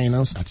banking and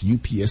finance at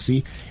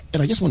UPSA.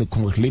 And I just want to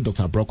congratulate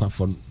Dr.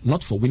 Abrokwa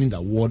not for winning the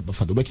award, but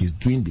for the work he's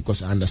doing,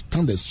 because I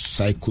understand the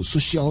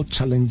psychosocial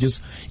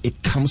challenges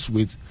it comes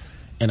with.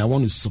 And I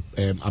want to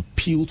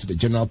appeal to the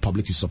general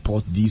public to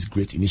support these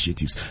great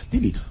initiatives.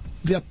 Lily,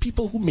 there are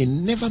people who may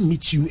never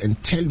meet you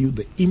and tell you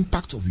the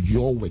impact of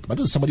your work. But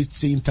there's somebody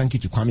saying thank you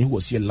to Kwame, who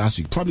was here last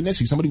week. Probably next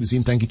week, somebody will be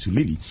saying thank you to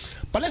Lily.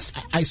 But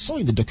I saw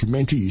in the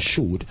documentary you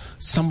showed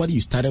somebody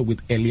you started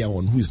with earlier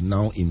on who is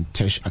now in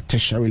at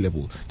tertiary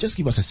level. Just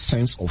give us a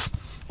sense of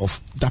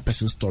that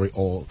person's story,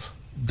 or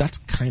that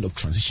kind of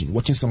transition.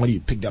 Watching somebody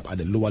you picked up at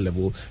the lower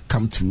level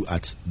come through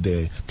at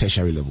the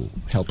tertiary level.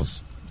 Help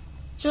us.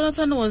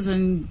 Jonathan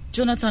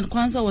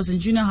Kwanzaa was in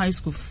junior high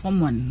school, Form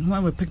 1,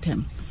 when we picked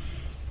him.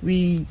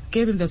 We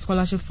gave him the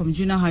scholarship from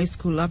junior high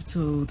school up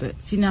to the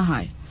senior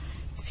high.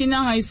 Senior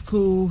high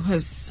school,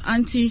 his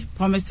auntie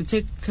promised to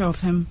take care of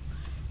him.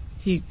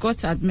 He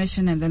got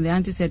admission, and then the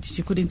auntie said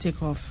she couldn't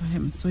take care of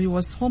him. So he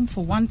was home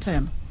for one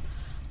term.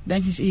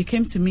 Then he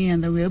came to me,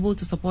 and then we were able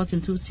to support him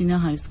through senior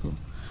high school.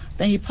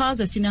 Then he passed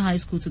the senior high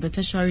school to the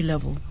tertiary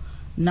level.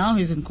 Now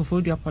he's in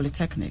Koforidua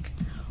Polytechnic.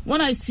 When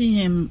I see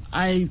him,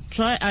 I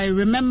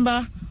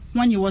remember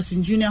when he was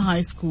in junior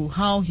high school,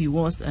 how he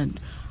was and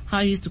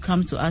how he used to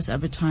come to us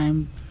every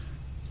time,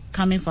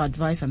 coming for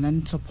advice and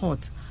then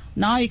support.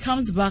 Now he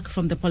comes back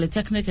from the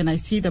Polytechnic, and I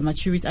see the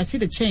maturity, I see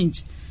the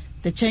change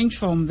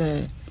from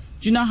the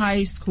junior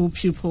high school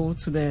pupil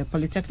to the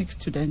Polytechnic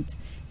student.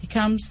 He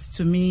comes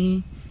to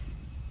me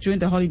during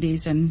the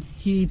holidays, and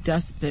he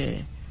does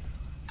the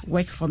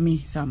work for me,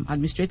 some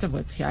administrative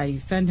work. I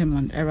send him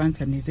on errands,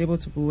 and he's able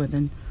to go and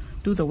then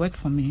do the work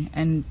for me.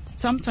 And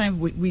sometimes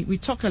we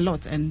talk a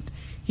lot, and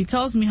he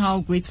tells me how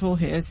grateful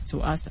he is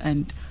to us,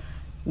 and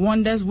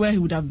wonders where he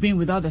would have been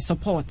without the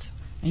support.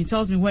 And he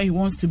tells me where he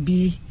wants to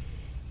be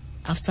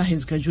after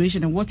his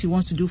graduation and what he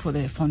wants to do for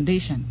the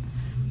foundation.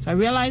 So I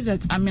realized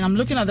that, I'm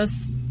looking at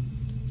this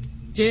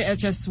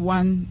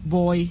JHS1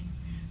 boy,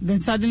 then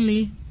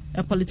suddenly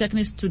a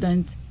polytechnic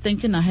student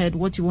thinking ahead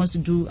what he wants to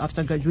do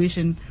after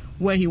graduation,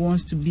 where he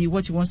wants to be,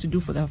 what he wants to do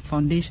for the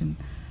foundation.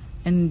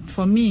 And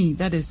for me,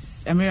 that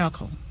is a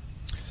miracle.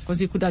 Because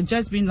he could have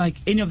just been like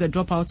any of the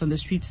dropouts on the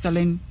street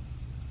selling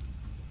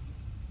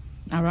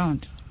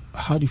around.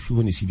 How do you feel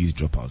when you see these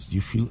dropouts? Do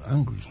you feel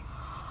angry?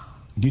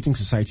 Do you think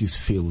society's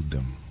failed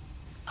them?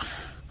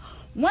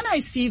 When I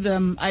see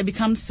them, I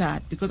become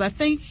sad, because I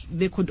think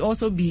they could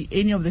also be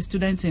any of the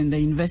students in the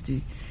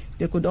university.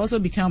 They could also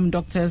become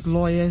doctors,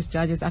 lawyers,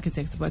 judges,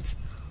 architects, but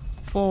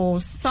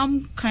for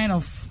some kind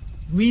of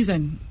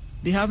reason,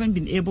 they haven't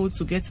been able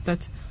to get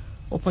that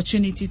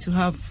opportunity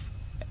to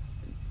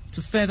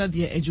further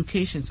their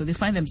education, so they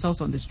find themselves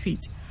on the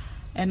street.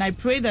 And I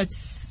pray that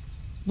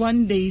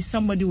one day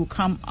somebody will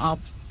come up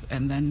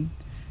and then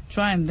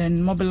try and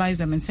then mobilize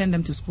them and send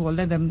them to school or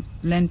let them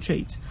learn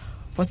trades.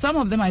 For some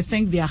of them, I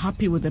think they are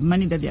happy with the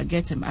money that they are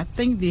getting. I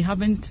think they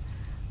haven't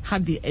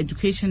had the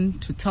education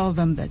to tell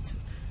them that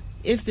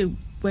if they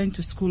went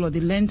to school or they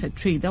learned a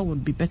trade, that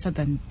would be better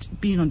than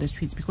being on the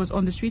streets. Because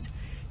on the streets,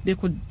 they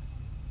could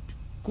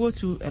go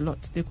through a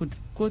lot. They could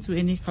go through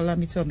any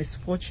calamity or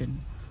misfortune.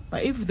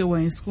 But if they were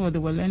in school or they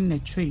were learning a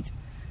trade,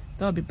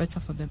 that would be better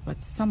for them.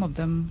 But some of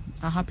them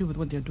are happy with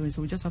what they're doing,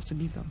 so we just have to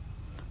leave them.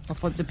 But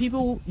for the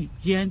people who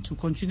yearn to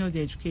continue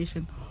their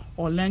education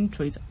or learn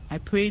trades, I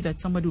pray that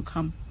somebody will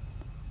come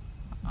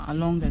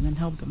along and then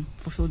help them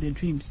fulfill their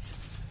dreams.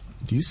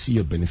 Do you see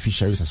your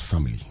beneficiaries as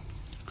family?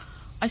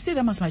 I see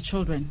them as my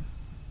children.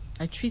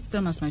 I treat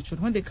them as my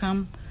children. When they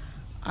come,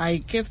 I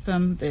give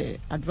them the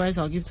advice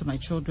I'll give to my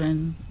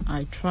children.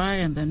 I try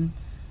and then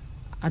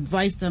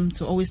advise them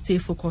to always stay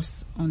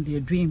focused on their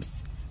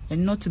dreams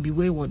and not to be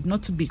wayward,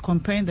 not to be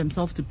comparing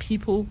themselves to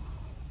people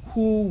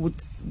who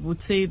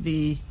would say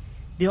they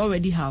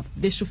already have.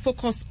 They should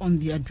focus on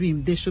their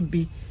dream. They should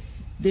be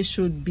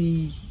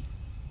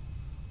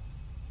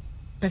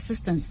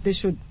persistent. They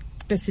should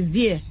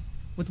persevere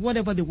with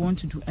whatever they want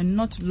to do and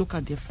not look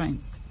at their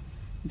friends.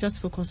 Just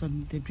focus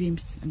on their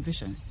dreams and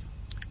visions.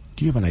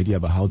 Do you have an idea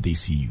about how they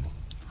see you?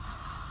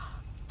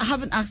 I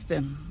haven't asked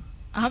them.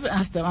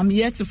 I'm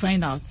yet to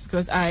find out,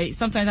 because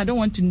sometimes I don't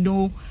want to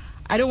know.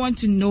 I don't want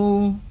to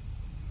know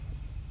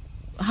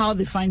how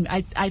they find me.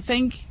 I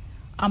think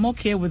I'm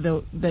okay with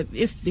that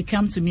if they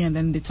come to me and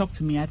then they talk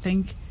to me. I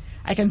think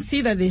I can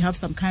see that they have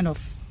some kind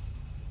of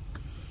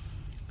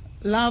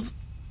love.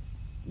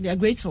 They are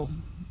grateful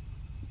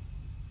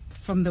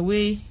from the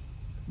way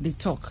they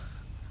talk.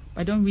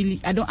 I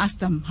don't ask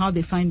them how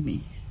they find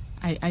me.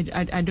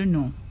 I don't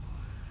know.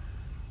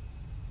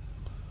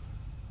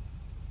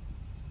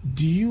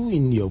 Do you,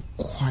 in your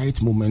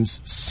quiet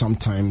moments,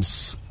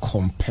 sometimes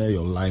compare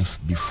your life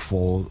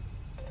before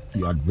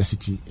your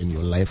adversity and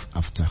your life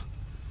after,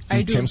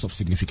 in terms of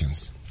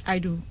significance? I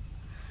do.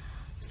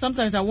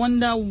 Sometimes I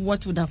wonder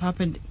what would have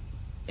happened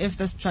if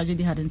this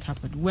tragedy hadn't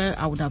happened, where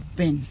I would have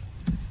been.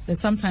 Then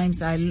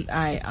sometimes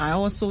I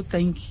also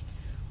think,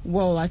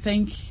 well, I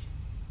think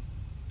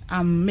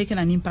I'm making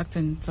an impact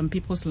in some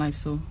people's lives,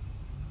 so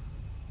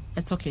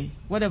it's okay.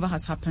 Whatever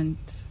has happened,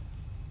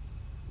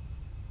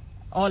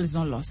 all is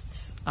not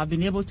lost. I've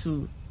been able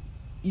to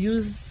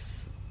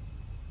use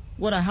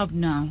what I have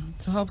now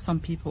to help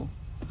some people.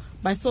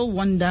 But I still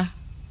wonder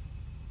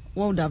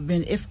what would have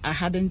been if I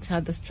hadn't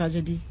had this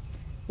tragedy,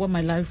 what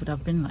my life would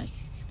have been like.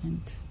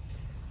 And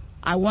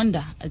I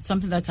wonder. It's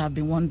something that I've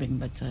been wondering,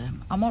 but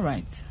I'm all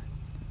right.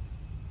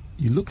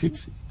 You look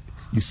it,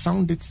 you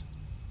sound it,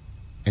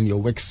 and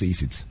your work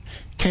says it.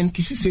 Ken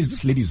Kisi says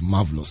this lady is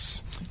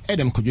marvelous.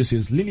 Adam Kojo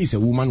says Lily is a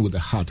woman with a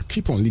heart.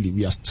 Keep on, Lily.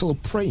 We are still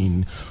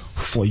praying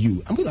for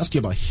you. I'm going to ask you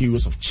about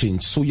Heroes of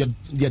Change. So you're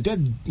there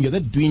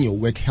doing your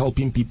work,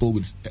 helping people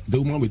with the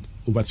woman with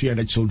over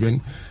 300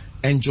 children,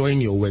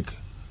 enjoying your work.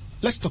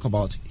 Let's talk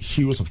about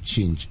Heroes of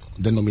Change,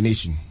 the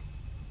nomination.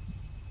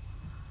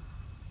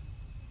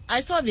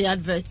 I saw the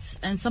advert,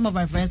 and some of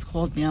my friends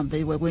called me up.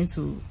 They were going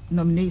to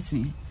nominate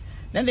me.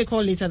 Then they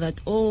called later that,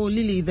 oh,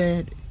 Lily,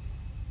 they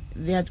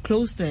had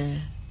closed the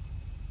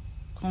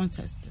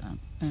contest.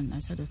 And I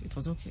said, okay, it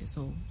was okay.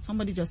 So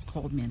somebody just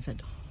called me and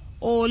said,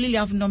 oh, Lily,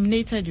 I've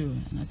nominated you.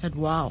 And I said,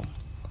 wow.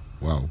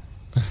 Wow.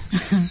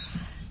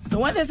 So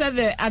when they said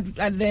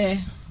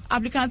the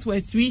applicants were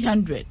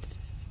 300.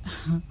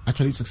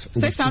 Actually,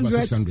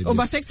 600.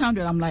 Over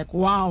 600. I'm like,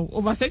 wow,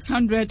 over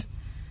 600.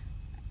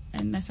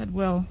 And I said,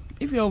 well,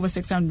 if you're over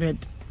 600,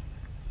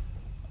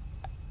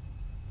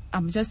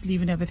 I'm just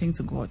leaving everything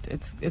to God.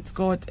 It's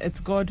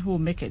God who will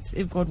make it.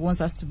 If God wants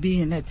us to be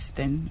in it,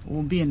 then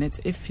we'll be in it.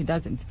 If He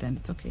doesn't, then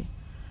it's okay.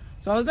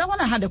 So I was there when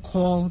I had a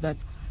call that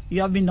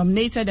you have been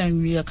nominated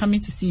and we are coming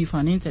to see you for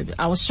an interview.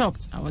 I was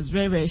shocked. I was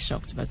very, very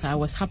shocked, but I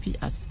was happy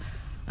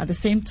at the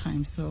same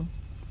time. So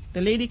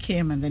the lady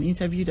came and then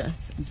interviewed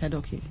us and said,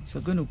 okay, she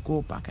was going to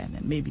go back and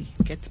then maybe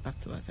get back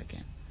to us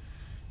again.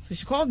 So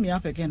she called me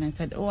up again and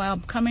said,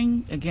 I'm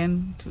coming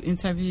again to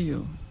interview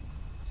you.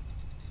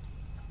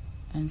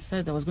 And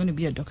said there was going to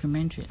be a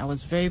documentary. I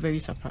was very, very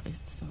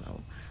surprised. So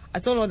I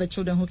told all the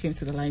children who came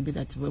to the library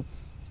that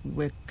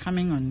we're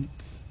coming on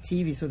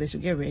TV, so they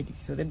should get ready.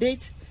 So the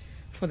date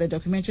for the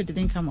documentary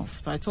didn't come off.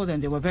 So I told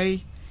them they were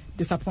very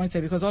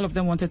disappointed because all of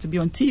them wanted to be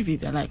on TV.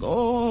 They're like,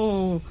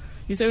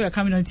 you say we are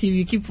coming on TV,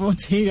 you keep on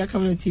saying we are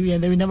coming on TV,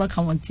 and then we never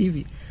come on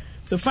TV.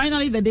 So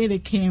finally, the day they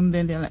came,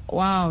 then they're like,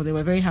 wow, they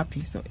were very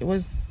happy. So it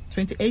was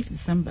 28th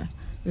December.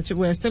 We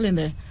were still in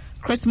the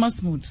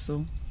Christmas mood,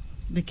 so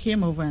they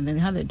came over and then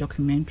they had a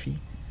documentary.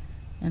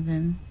 And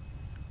then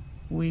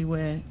we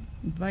were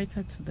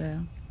invited to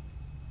the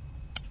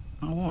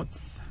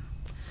awards.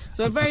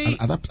 So at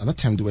that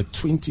time, there were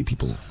 20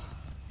 people.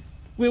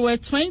 We were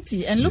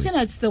 20. And looking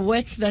at the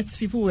work that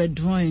people were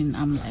doing,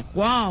 I'm like,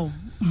 wow,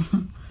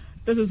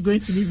 this is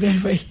going to be very,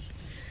 very,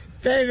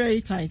 very,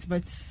 very tight.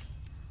 But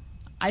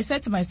I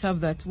said to myself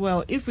that,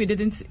 well, if we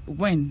didn't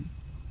win,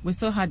 we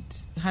still had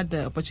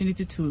the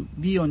opportunity to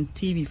be on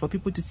TV for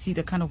people to see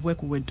the kind of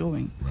work we were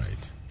doing.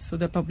 Right. So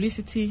the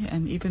publicity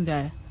and even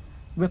the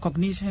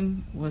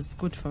recognition was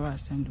good for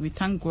us, and we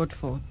thank God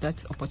for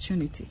that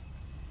opportunity,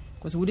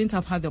 because we wouldn't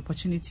have had the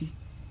opportunity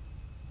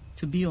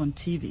to be on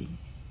TV,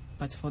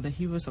 but for the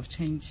Heroes of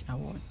Change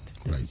Award.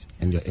 Right.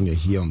 And you're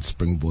here on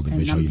Springboard.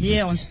 And I'm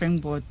here on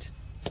Springboard.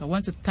 So I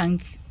want to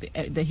thank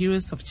the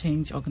Heroes of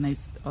Change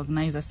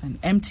organizers and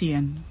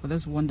MTN for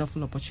this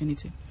wonderful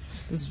opportunity.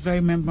 This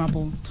very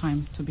memorable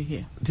time to be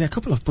here. There are a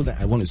couple of people that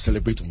I want to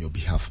celebrate on your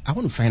behalf. I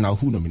want to find out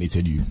who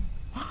nominated you.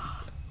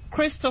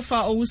 Christopher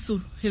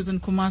Owusu, he's in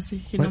Kumasi.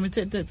 He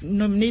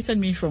nominated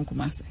me from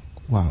Kumasi.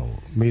 Wow.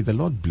 May the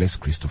Lord bless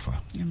Christopher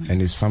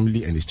and his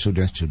family and his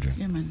children's children.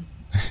 Amen.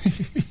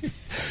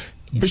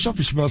 Bishop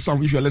Ishmael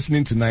Sam, if you're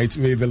listening tonight,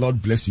 may the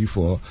Lord bless you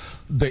for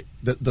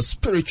the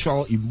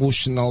spiritual,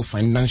 emotional,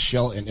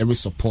 financial, and every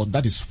support.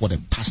 That is what a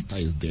pastor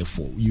is there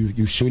for.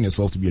 You've shown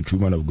yourself to be a true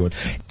man of God.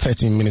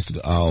 13 minutes to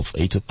the hour of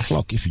 8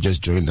 o'clock. If you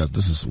just joined us,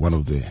 this is one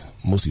of the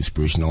most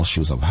inspirational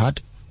shows I've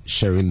had.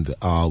 Sharing the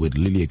hour with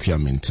Lily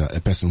Equiaminta, a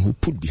person who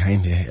put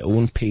behind her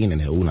own pain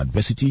and her own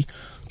adversity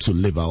to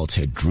live out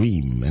her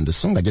dream. And the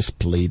song I just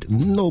played,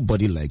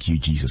 Nobody Like You,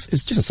 Jesus,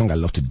 it's just a song I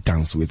love to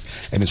dance with.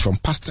 And it's from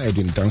Pastor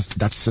Edwin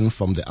Datson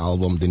from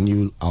the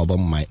new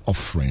album, My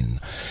Offering.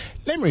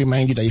 Let me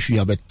remind you that if you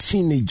have a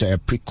teenager, a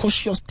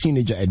precocious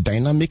teenager, a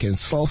dynamic and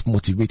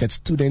self-motivated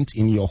student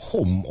in your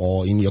home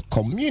or in your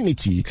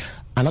community,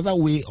 another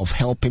way of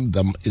helping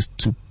them is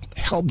to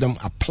help them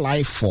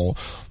apply for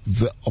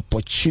the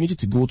opportunity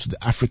to go to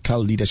the Africa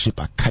Leadership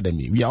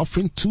Academy. We are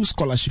offering 2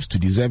 scholarships to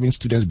deserving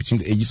students between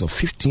the ages of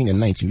 15 and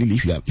 19. Really,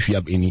 if you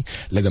have any,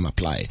 let them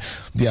apply.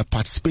 They are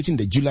participating in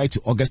the July to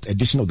August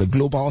edition of the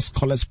Global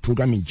Scholars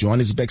Program in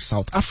Johannesburg,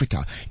 South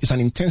Africa. It's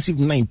an intensive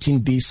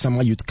 19-day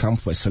summer youth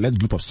camp for a select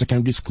group of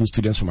secondary school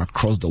students from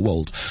across the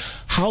world.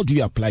 How do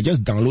you apply?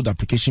 Just download the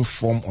application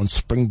form on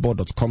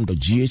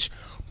springboard.com.gh.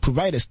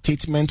 Provide a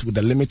statement with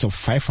a limit of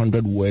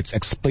 500 words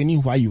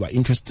explaining why you are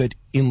interested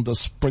in the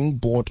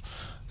Springboard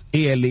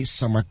ALA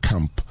Summer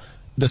Camp.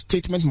 The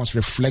statement must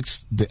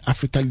reflect the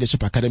Africa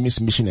Leadership Academy's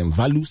mission and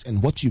values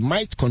and what you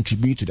might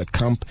contribute to the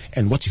camp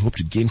and what you hope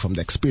to gain from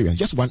the experience.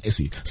 Just one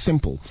essay,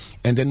 simple.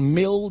 And then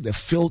mail the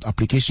filled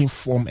application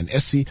form and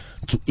essay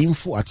to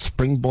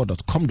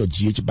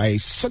info@springboard.com.gh by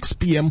 6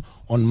 p.m.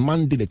 on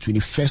Monday, the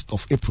 21st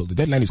of April. The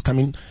deadline is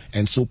coming,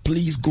 and so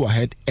please go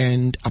ahead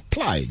and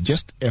apply.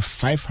 Just a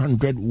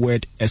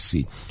 500-word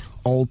essay.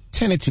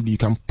 Alternatively, you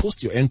can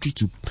post your entry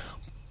to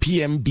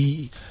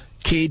PMB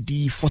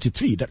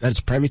KD43,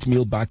 that's private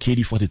mail bag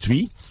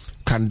KD43,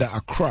 Kanda,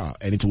 Accra,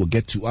 and it will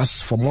get to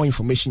us. For more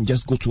information,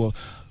 just go to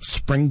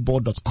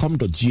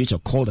springboard.com.gh or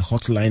call the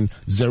hotline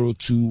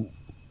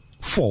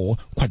 024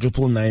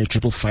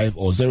 999 555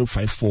 or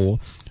 054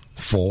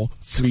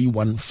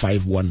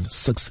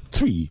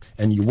 4315163,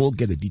 and you will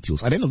get the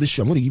details. At the end of this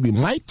show, I'm going to give you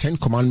my 10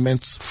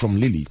 commandments from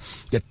Lily.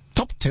 The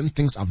top 10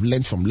 things I've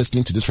learned from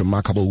listening to this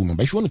remarkable woman.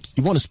 But if you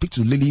want to speak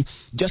to Lily,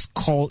 just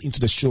call into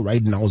the show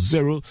right now,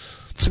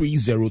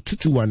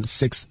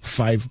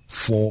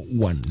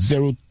 030-221-6541.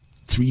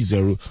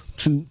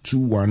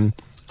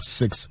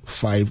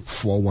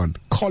 030-221-6541.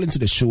 Call into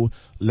the show.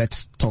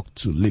 Let's talk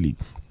to Lily.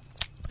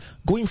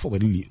 Going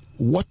forward, Lily,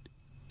 what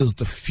is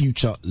the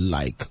future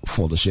like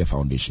for the Share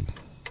Foundation?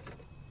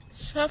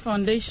 Share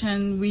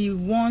Foundation, we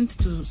want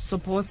to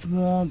support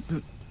more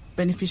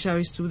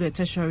beneficiaries through the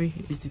tertiary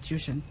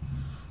institution.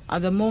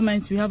 At the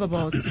moment, we have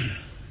about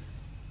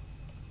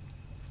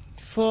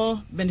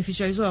 4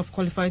 beneficiaries who have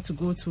qualified to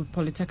go to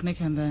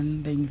Polytechnic and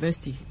then the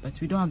university,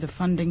 but we don't have the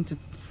funding to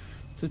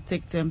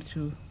take them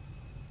to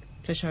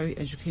tertiary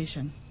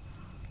education.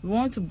 We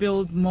want to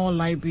build more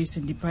libraries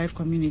in deprived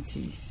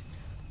communities.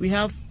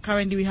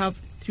 Currently we have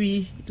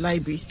 3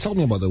 libraries. Tell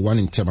me about the one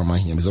in Tema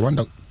Mahia. Is the one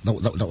that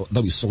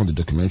we saw in the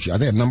documentary. Are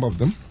there a number of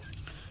them?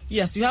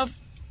 Yes, we have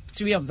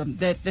 3 of them.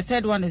 The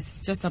third one is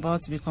just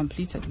about to be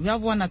completed. We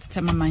have one at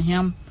Tema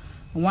Mahia,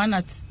 one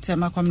at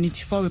Tema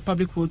Community 4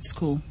 Republic Road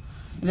School.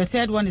 And the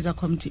third one is at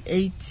Community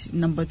 8,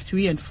 number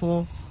 3 and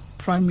 4,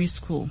 primary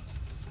school.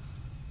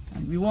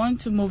 And we want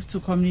to move to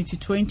Community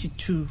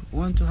 22. We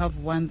want to have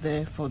one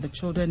there for the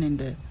children in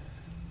the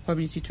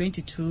Community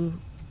 22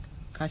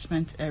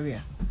 catchment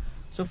area.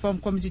 So from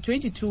Community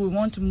 22, we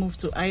want to move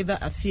to either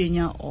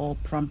Afienya or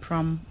Pram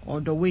Pram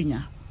or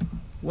Dowenya,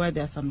 where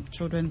there are some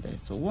children there.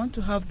 So we want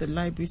to have the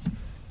libraries,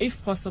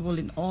 if possible,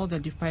 in all the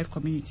deprived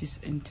communities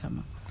in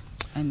Tema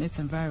and its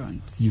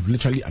environment. You've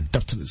literally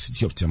adopted the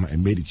city of Tema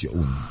and made it your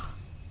own.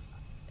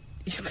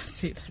 You can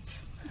say that.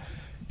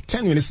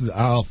 10 minutes to the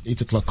hour of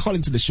 8 o'clock. Call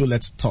into the show,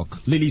 let's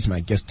talk. Lily is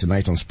my guest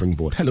tonight on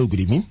Springboard. Hello,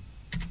 good evening.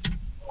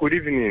 Good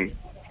evening.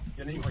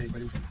 Your name, where are you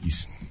calling from?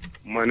 Yes.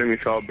 My name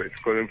is Albert,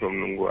 calling from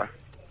Nungwa.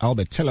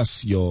 Albert, tell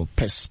us your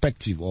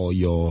perspective or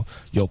your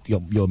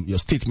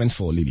statement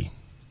for Lily.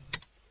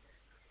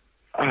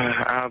 I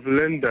have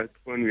learned that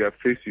when we are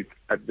faced with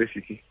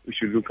adversity, we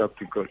should look up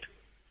to God.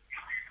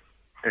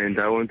 And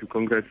I want to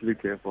congratulate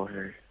her for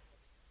her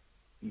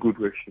good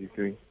work she's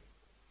doing.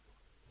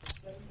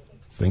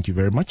 Thank you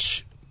very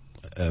much.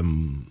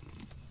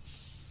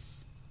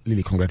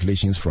 Lily,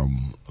 congratulations from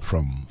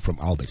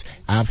Albert.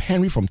 I have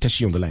Henry from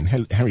Teshi on the line.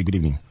 Henry, good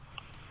evening.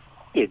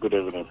 Yeah, good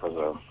evening,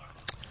 Father.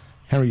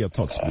 Henry, your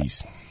thoughts,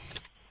 please.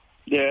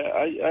 Yeah,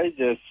 I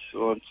just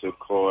want to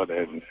call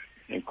and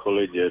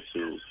encourage you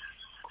to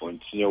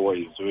continue what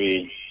you're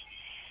doing.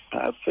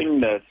 I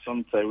think that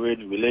sometimes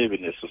when we live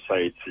in a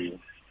society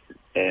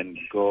and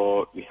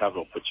God, we have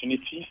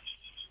opportunity,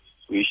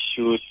 we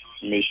should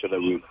make sure that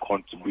we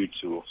contribute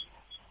to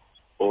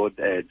all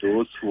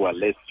those who are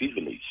less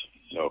privileged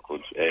in our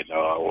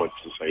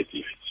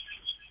society.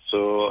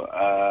 So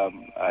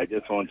I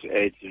just want to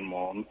urge him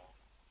on.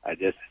 I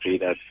just pray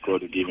that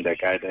God will give me the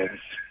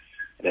guidance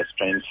and the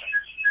strength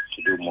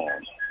to do more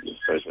in this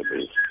special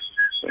day.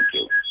 Thank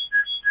you.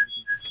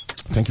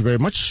 Thank you very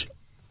much.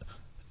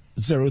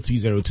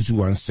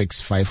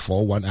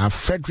 0302216541. I have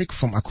Frederick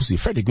from Akusi.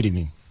 Frederick, good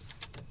evening.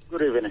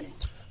 Good evening.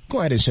 Go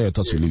ahead and share your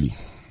thoughts with Lily.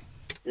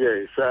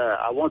 Yes,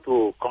 I want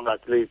to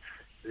congratulate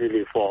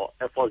Lily for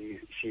effort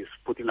she's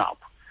putting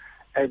up.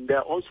 And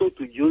also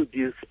to use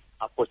this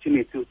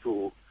opportunity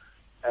to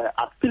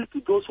appeal to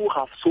those who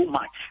have so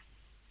much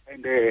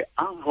and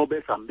armed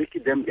robbers are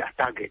making them their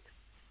target.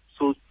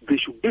 So they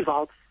should give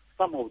out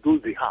some of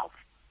those they have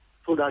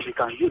so that they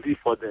can use it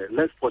for the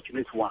less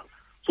fortunate ones,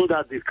 so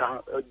that they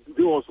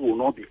also will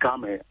not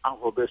become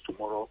armed robbers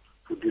tomorrow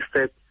to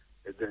disturb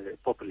the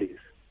populace.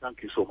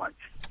 Thank you so much.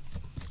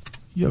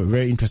 You have a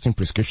very interesting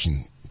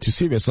prescription. To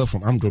save yourself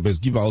from armed robbers,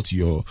 give out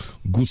your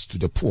goods to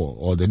the poor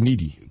or the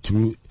needy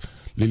through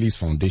Lily's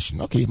Foundation.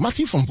 Okay,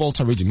 Matthew from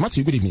Volta Region.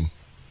 Matthew, good evening.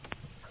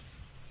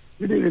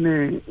 Good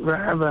evening,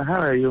 Rahaba.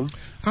 How are you?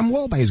 I'm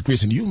well by His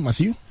grace. And you,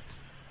 Matthew?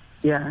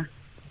 Yeah.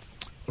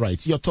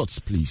 Right. Your thoughts,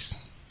 please.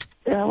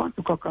 Yeah, I want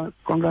to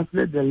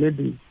congratulate the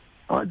lady.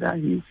 All that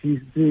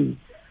she's doing.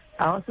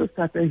 I also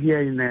started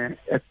here in a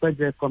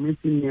project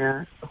community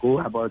near who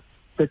about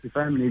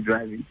 35 minutes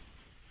driving.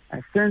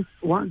 I sent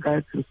one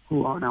guy to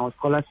school on our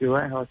scholarship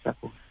White House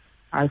Chapel.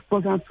 I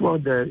spoken to all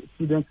the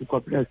students to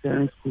complete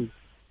a school.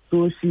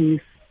 So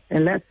she's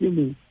electing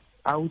me.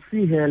 I will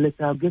see her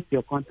later. I'll get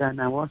your contact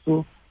and I'll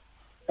also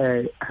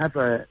have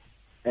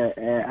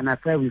an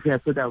affair with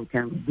her so that we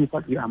can do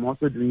what I'm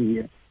also doing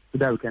here, so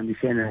that we can be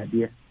sharing an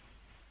idea.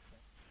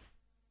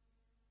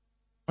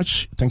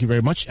 Thank you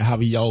very much. I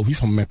have Yaovi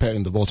from Mepe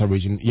in the Volta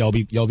region.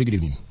 Yaovi, good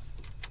evening.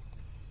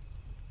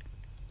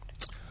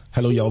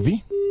 Hello,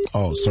 Yaovi.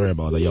 Oh, sorry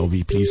about that,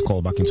 Yaovi. Please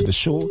call back into the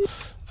show.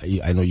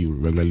 I know you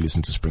regularly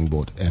listen to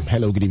Springboard.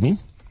 Hello, good evening.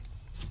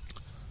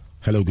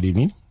 Hello, good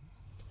evening.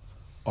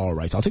 All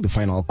right, I'll take the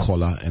final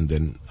caller and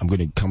then I'm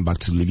going to come back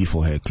to Lily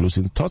for her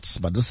closing thoughts.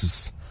 But this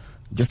is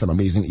just an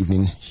amazing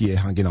evening here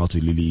hanging out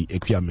with Lily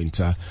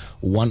Ekwia-Mintah,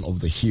 one of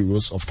the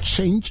heroes of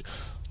change.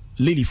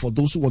 Lily, for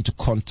those who want to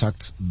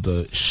contact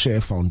the Share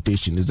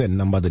Foundation, is there a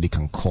number that they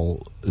can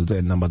call? Is there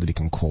a number that they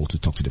can call to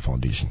talk to the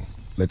foundation?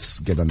 Let's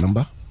get a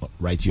number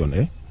right here on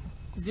air.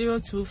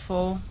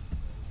 024.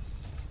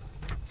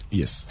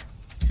 Yes.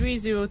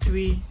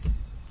 303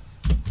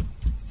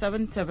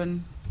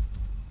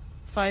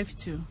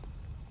 7752.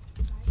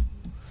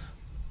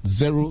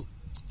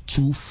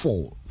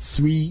 024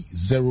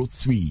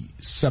 303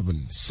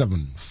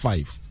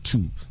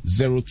 7752.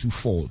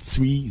 024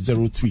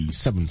 303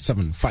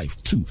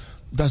 7752.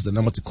 That's the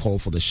number to call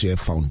for the Share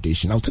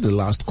Foundation. I'll take the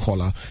last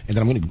caller and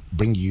then I'm going to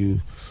bring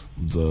you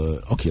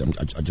the. Okay,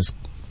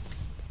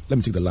 let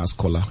me take the last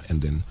caller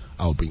and then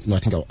I'll bring. No, I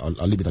think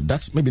I'll leave it at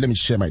that. Maybe let me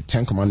share my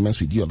 10 commandments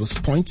with you at this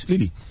point.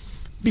 Lily,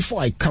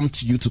 before I come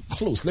to you to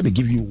close, let me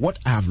give you what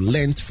I have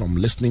learned from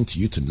listening to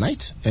you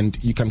tonight. And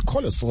you can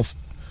call yourself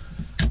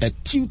a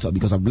tutor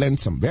because I've learned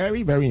some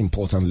very, very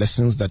important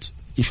lessons that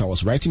if I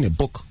was writing a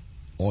book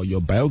or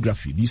your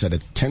biography, these are the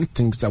 10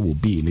 things that will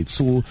be in it.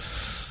 So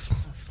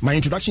My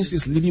introduction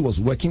says Lily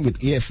was working with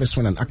AFS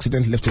when an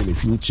accident left her in a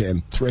wheelchair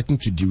and threatened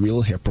to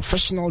derail her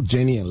professional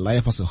journey and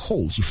life as a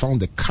whole. She found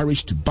the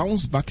courage to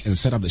bounce back and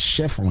set up the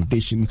Share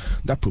Foundation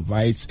that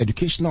provides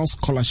educational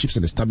scholarships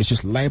and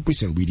establishes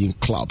libraries and reading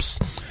clubs.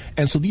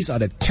 And so these are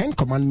the 10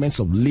 commandments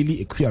of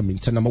Lily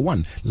Equiaminta. Number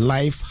 1,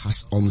 life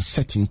has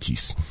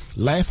uncertainties.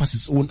 Life has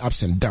its own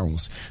ups and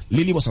downs.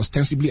 Lily was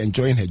ostensibly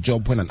enjoying her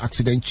job when an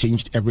accident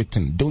changed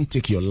everything. Don't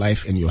take your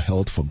life and your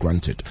health for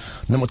granted.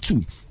 Number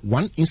 2,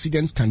 one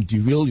incident can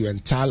derail your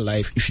entire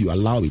life if you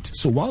allow it.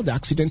 So while the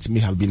accident may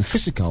have been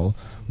physical,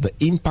 the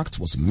impact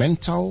was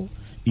mental,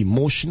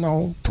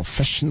 emotional,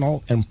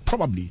 professional, and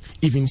probably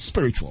even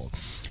spiritual.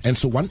 And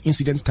so one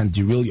incident can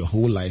derail your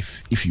whole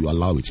life if you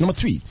allow it. Number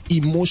 3,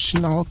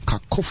 emotional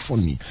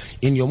cacophony.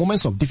 In your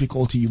moments of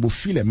difficulty, you will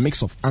feel a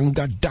mix of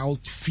anger,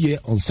 doubt, fear,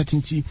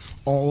 uncertainty,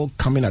 all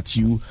coming at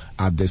you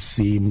at the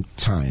same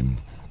time.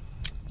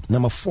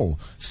 Number 4,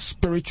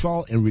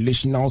 spiritual and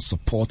relational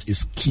support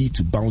is key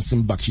to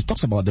bouncing back. She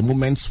talks about the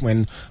moments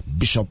when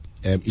Bishop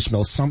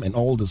Ishmael Sam and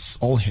all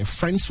her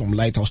friends from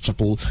Lighthouse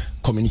Chapel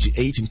Community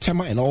 8 in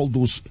Tema and all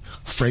those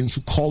friends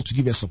who called to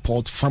give her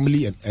support,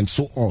 family and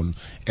so on.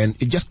 And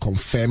it just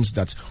confirms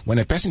that when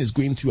a person is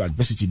going through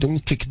adversity,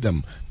 don't kick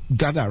them,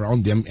 gather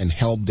around them and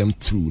help them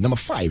through. Number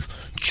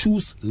 5,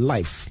 choose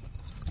life.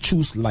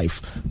 Choose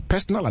life.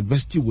 Personal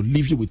adversity will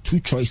leave you with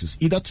 2 choices,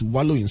 either to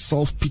wallow in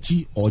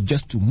self-pity or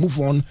just to move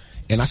on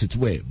and, as it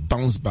were,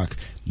 bounce back.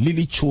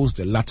 Lily chose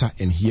the latter,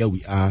 and here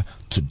we are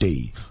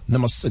today.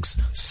 Number 6,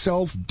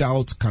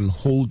 self-doubt can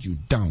hold you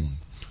down.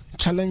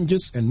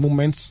 Challenges and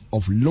moments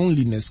of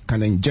loneliness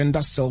can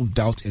engender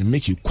self-doubt and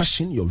make you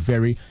question your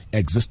very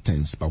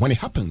existence. But when it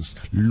happens,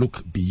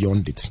 look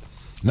beyond it.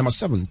 Number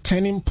 7,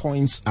 turning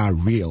points are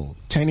real.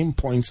 Turning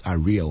points are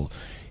real.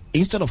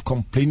 Instead of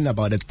complaining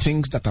about the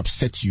things that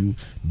upset you,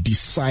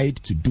 decide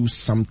to do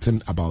something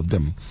about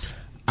them.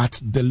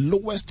 At the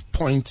lowest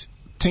point,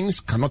 things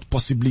cannot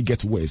possibly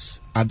get worse.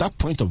 At that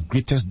point of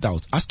greatest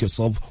doubt, ask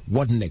yourself,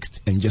 what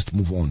next? And just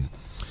move on.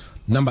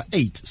 Number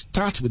 8,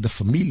 start with the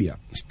familiar.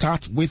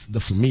 Start with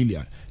the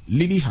familiar.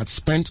 Lily had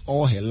spent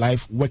all her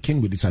life working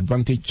with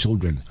disadvantaged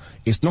children.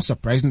 It's not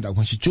surprising that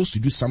when she chose to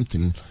do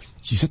something,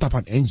 she set up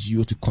an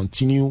NGO to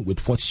continue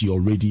with what she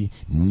already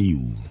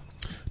knew.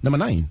 Number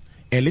 9,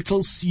 a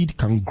little seed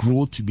can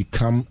grow to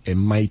become a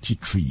mighty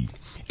tree.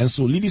 And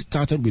so Lily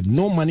started with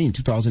no money in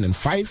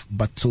 2005,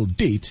 but till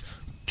date,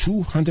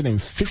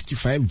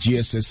 255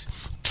 GSS,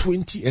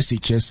 20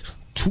 SHS,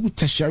 2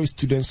 tertiary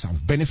students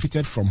have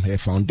benefited from her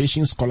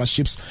foundation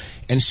scholarships,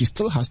 and she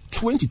still has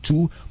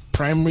 22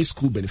 primary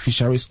school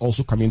beneficiaries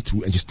also coming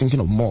through, and she's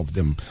thinking of more of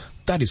them.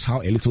 That is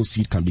how a little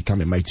seed can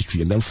become a mighty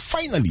tree. And then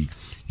finally,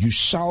 you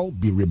shall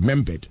be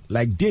remembered.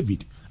 Like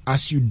David,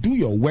 as you do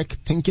your work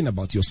thinking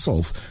about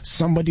yourself,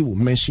 somebody will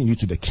mention you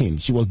to the king.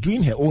 She was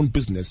doing her own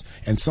business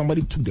and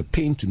somebody took the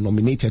pain to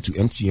nominate her to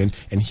MTN,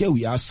 and here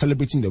we are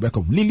celebrating the work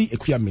of Lily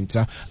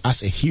Equiaminta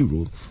as a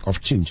hero of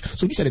change.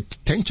 So these are the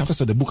 10 chapters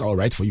of the book I'll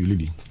write for you,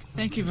 Lily.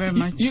 Thank you very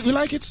much. You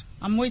like it?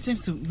 I'm waiting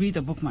to read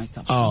the book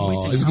myself.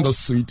 Oh, isn't that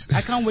sweet? I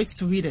can't wait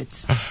to read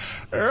it.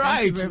 Right.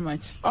 Thank you very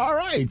much. All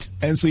right.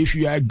 And so if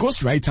you are a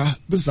ghostwriter,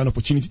 this is an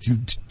opportunity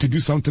to do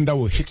something that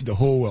will hit the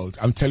whole world.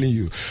 I'm telling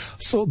you.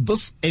 So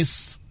this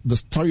is the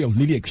story of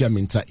Lily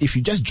Equiaminta. If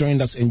you just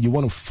joined us and you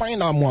want to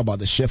find out more about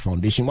the Share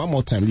Foundation, one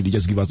more time, Lily,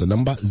 just give us the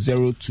number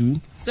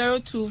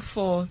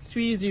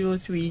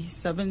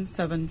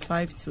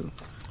 024-303-7752.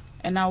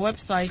 And our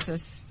website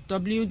is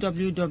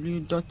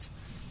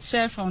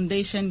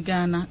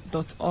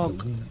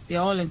www.sharefoundationghana.org.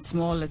 They're all in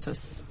small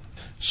letters.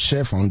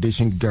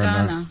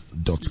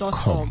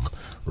 sharefoundationghana.com.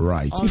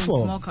 Right. All in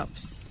small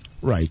caps.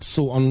 Right.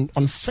 So on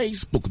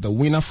Facebook, the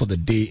winner for the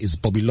day is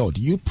Bobby Lord.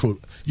 You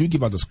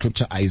give out the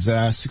scripture,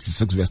 Isaiah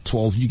 66 verse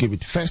 12. You give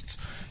it first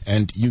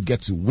and you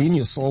get to win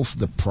yourself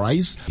the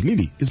prize.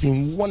 Lily, it's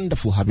been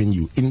wonderful having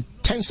you. In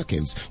 10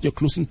 seconds, your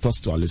closing thoughts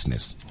to our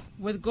listeners.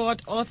 With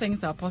God, all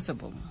things are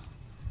possible.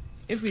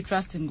 If we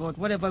trust in God,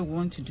 whatever we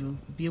want to do, we'll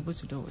be able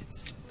to do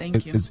it.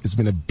 Thank you. It's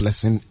been a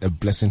blessing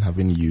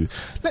having you.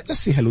 Let's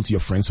say hello to your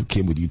friends who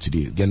came with you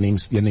today. Their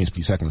names,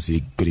 please, so I can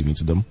say good evening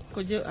to them.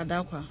 Kojo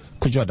Adakwa.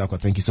 Kojo Adakwa,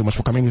 thank you so much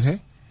for coming with her.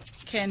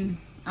 Ken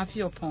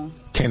Apiopon.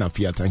 Ken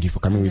Apia, thank you for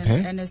coming with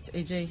her. Ernest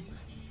AJ.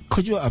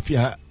 Kojo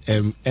Apia,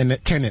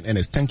 Ken and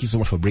Ernest, thank you so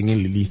much for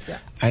bringing Lily. Yeah.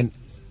 And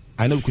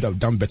I know we could have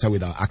done better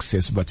with our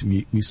access, but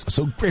we're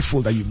so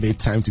grateful that you made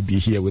time to be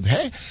here with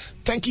her.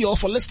 Thank you all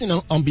for listening.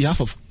 On behalf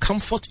of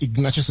Comfort,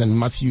 Ignatius, and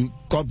Matthew,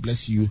 God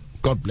bless you,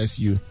 God bless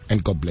you,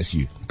 and God bless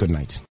you. Good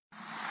night.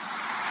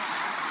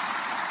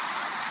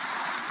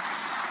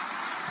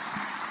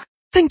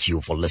 Thank you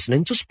for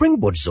listening to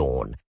Springboard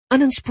Zone,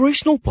 an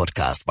inspirational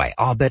podcast by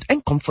Albert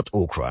and Comfort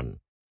Okran.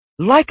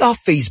 Like our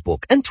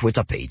Facebook and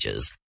Twitter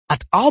pages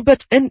at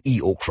Albert N.E.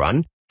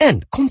 Okran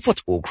and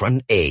Comfort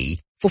Okran A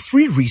for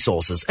free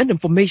resources and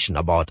information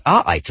about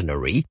our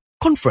itinerary,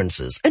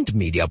 conferences, and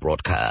media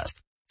broadcast.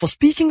 For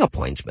speaking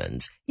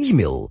appointments,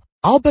 email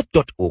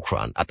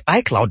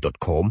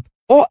albert.okran@icloud.com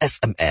or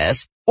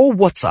SMS or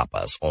WhatsApp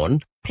us on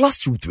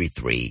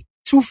 +233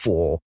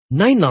 24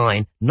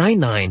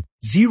 9999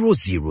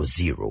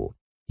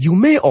 You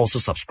may also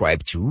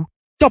subscribe to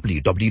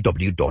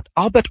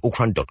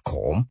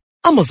www.albertocran.com,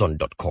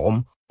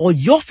 amazon.com, or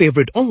your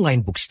favorite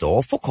online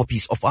bookstore for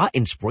copies of our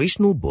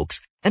inspirational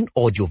books and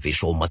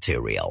audiovisual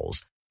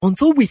materials.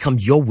 Until we come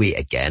your way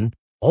again,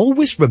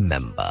 always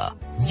remember,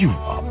 you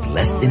are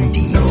blessed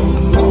indeed.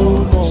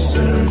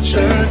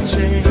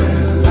 Searching,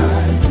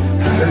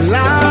 the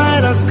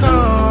light has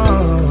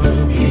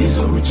come. He's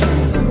a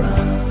return around.